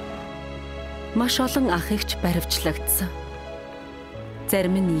 Маш олон ах эгч баривчлагдсан.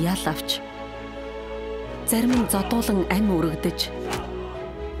 Зарим нь ял авч, зарим нь зодуулан ам үргэж,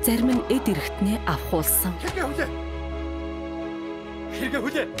 зарим нь эд эрхтнээ авахулсан. Хэрэгэ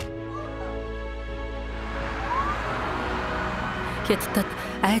хүлээ. Хятадд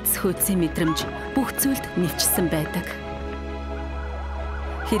айдас хүйдсийн мэдрэмж бүх зүйлд нэвчсэн байдаг.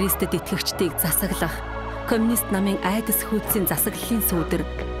 Христэд итгэгчдийг засаглах коммунист намын айдас хүйдсийн засаглалын сүүдэр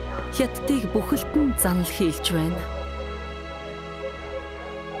Хятадыг бүхэлд нь занал хийлж байна.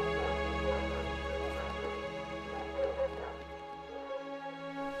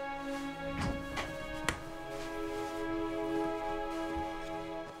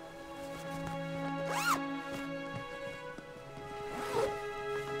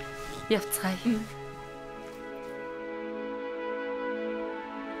 Явцгаая.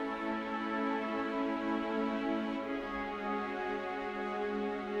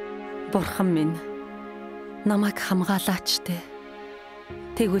 Бурхан минь, намайг хамгаалаач те.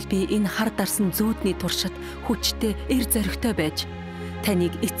 Тэгвэл би энэ хар дарсан зүүдний туршид хүчтэй эр зоригтой байж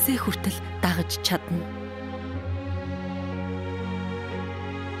таныг эцсээ хүртэл дагаж чадна.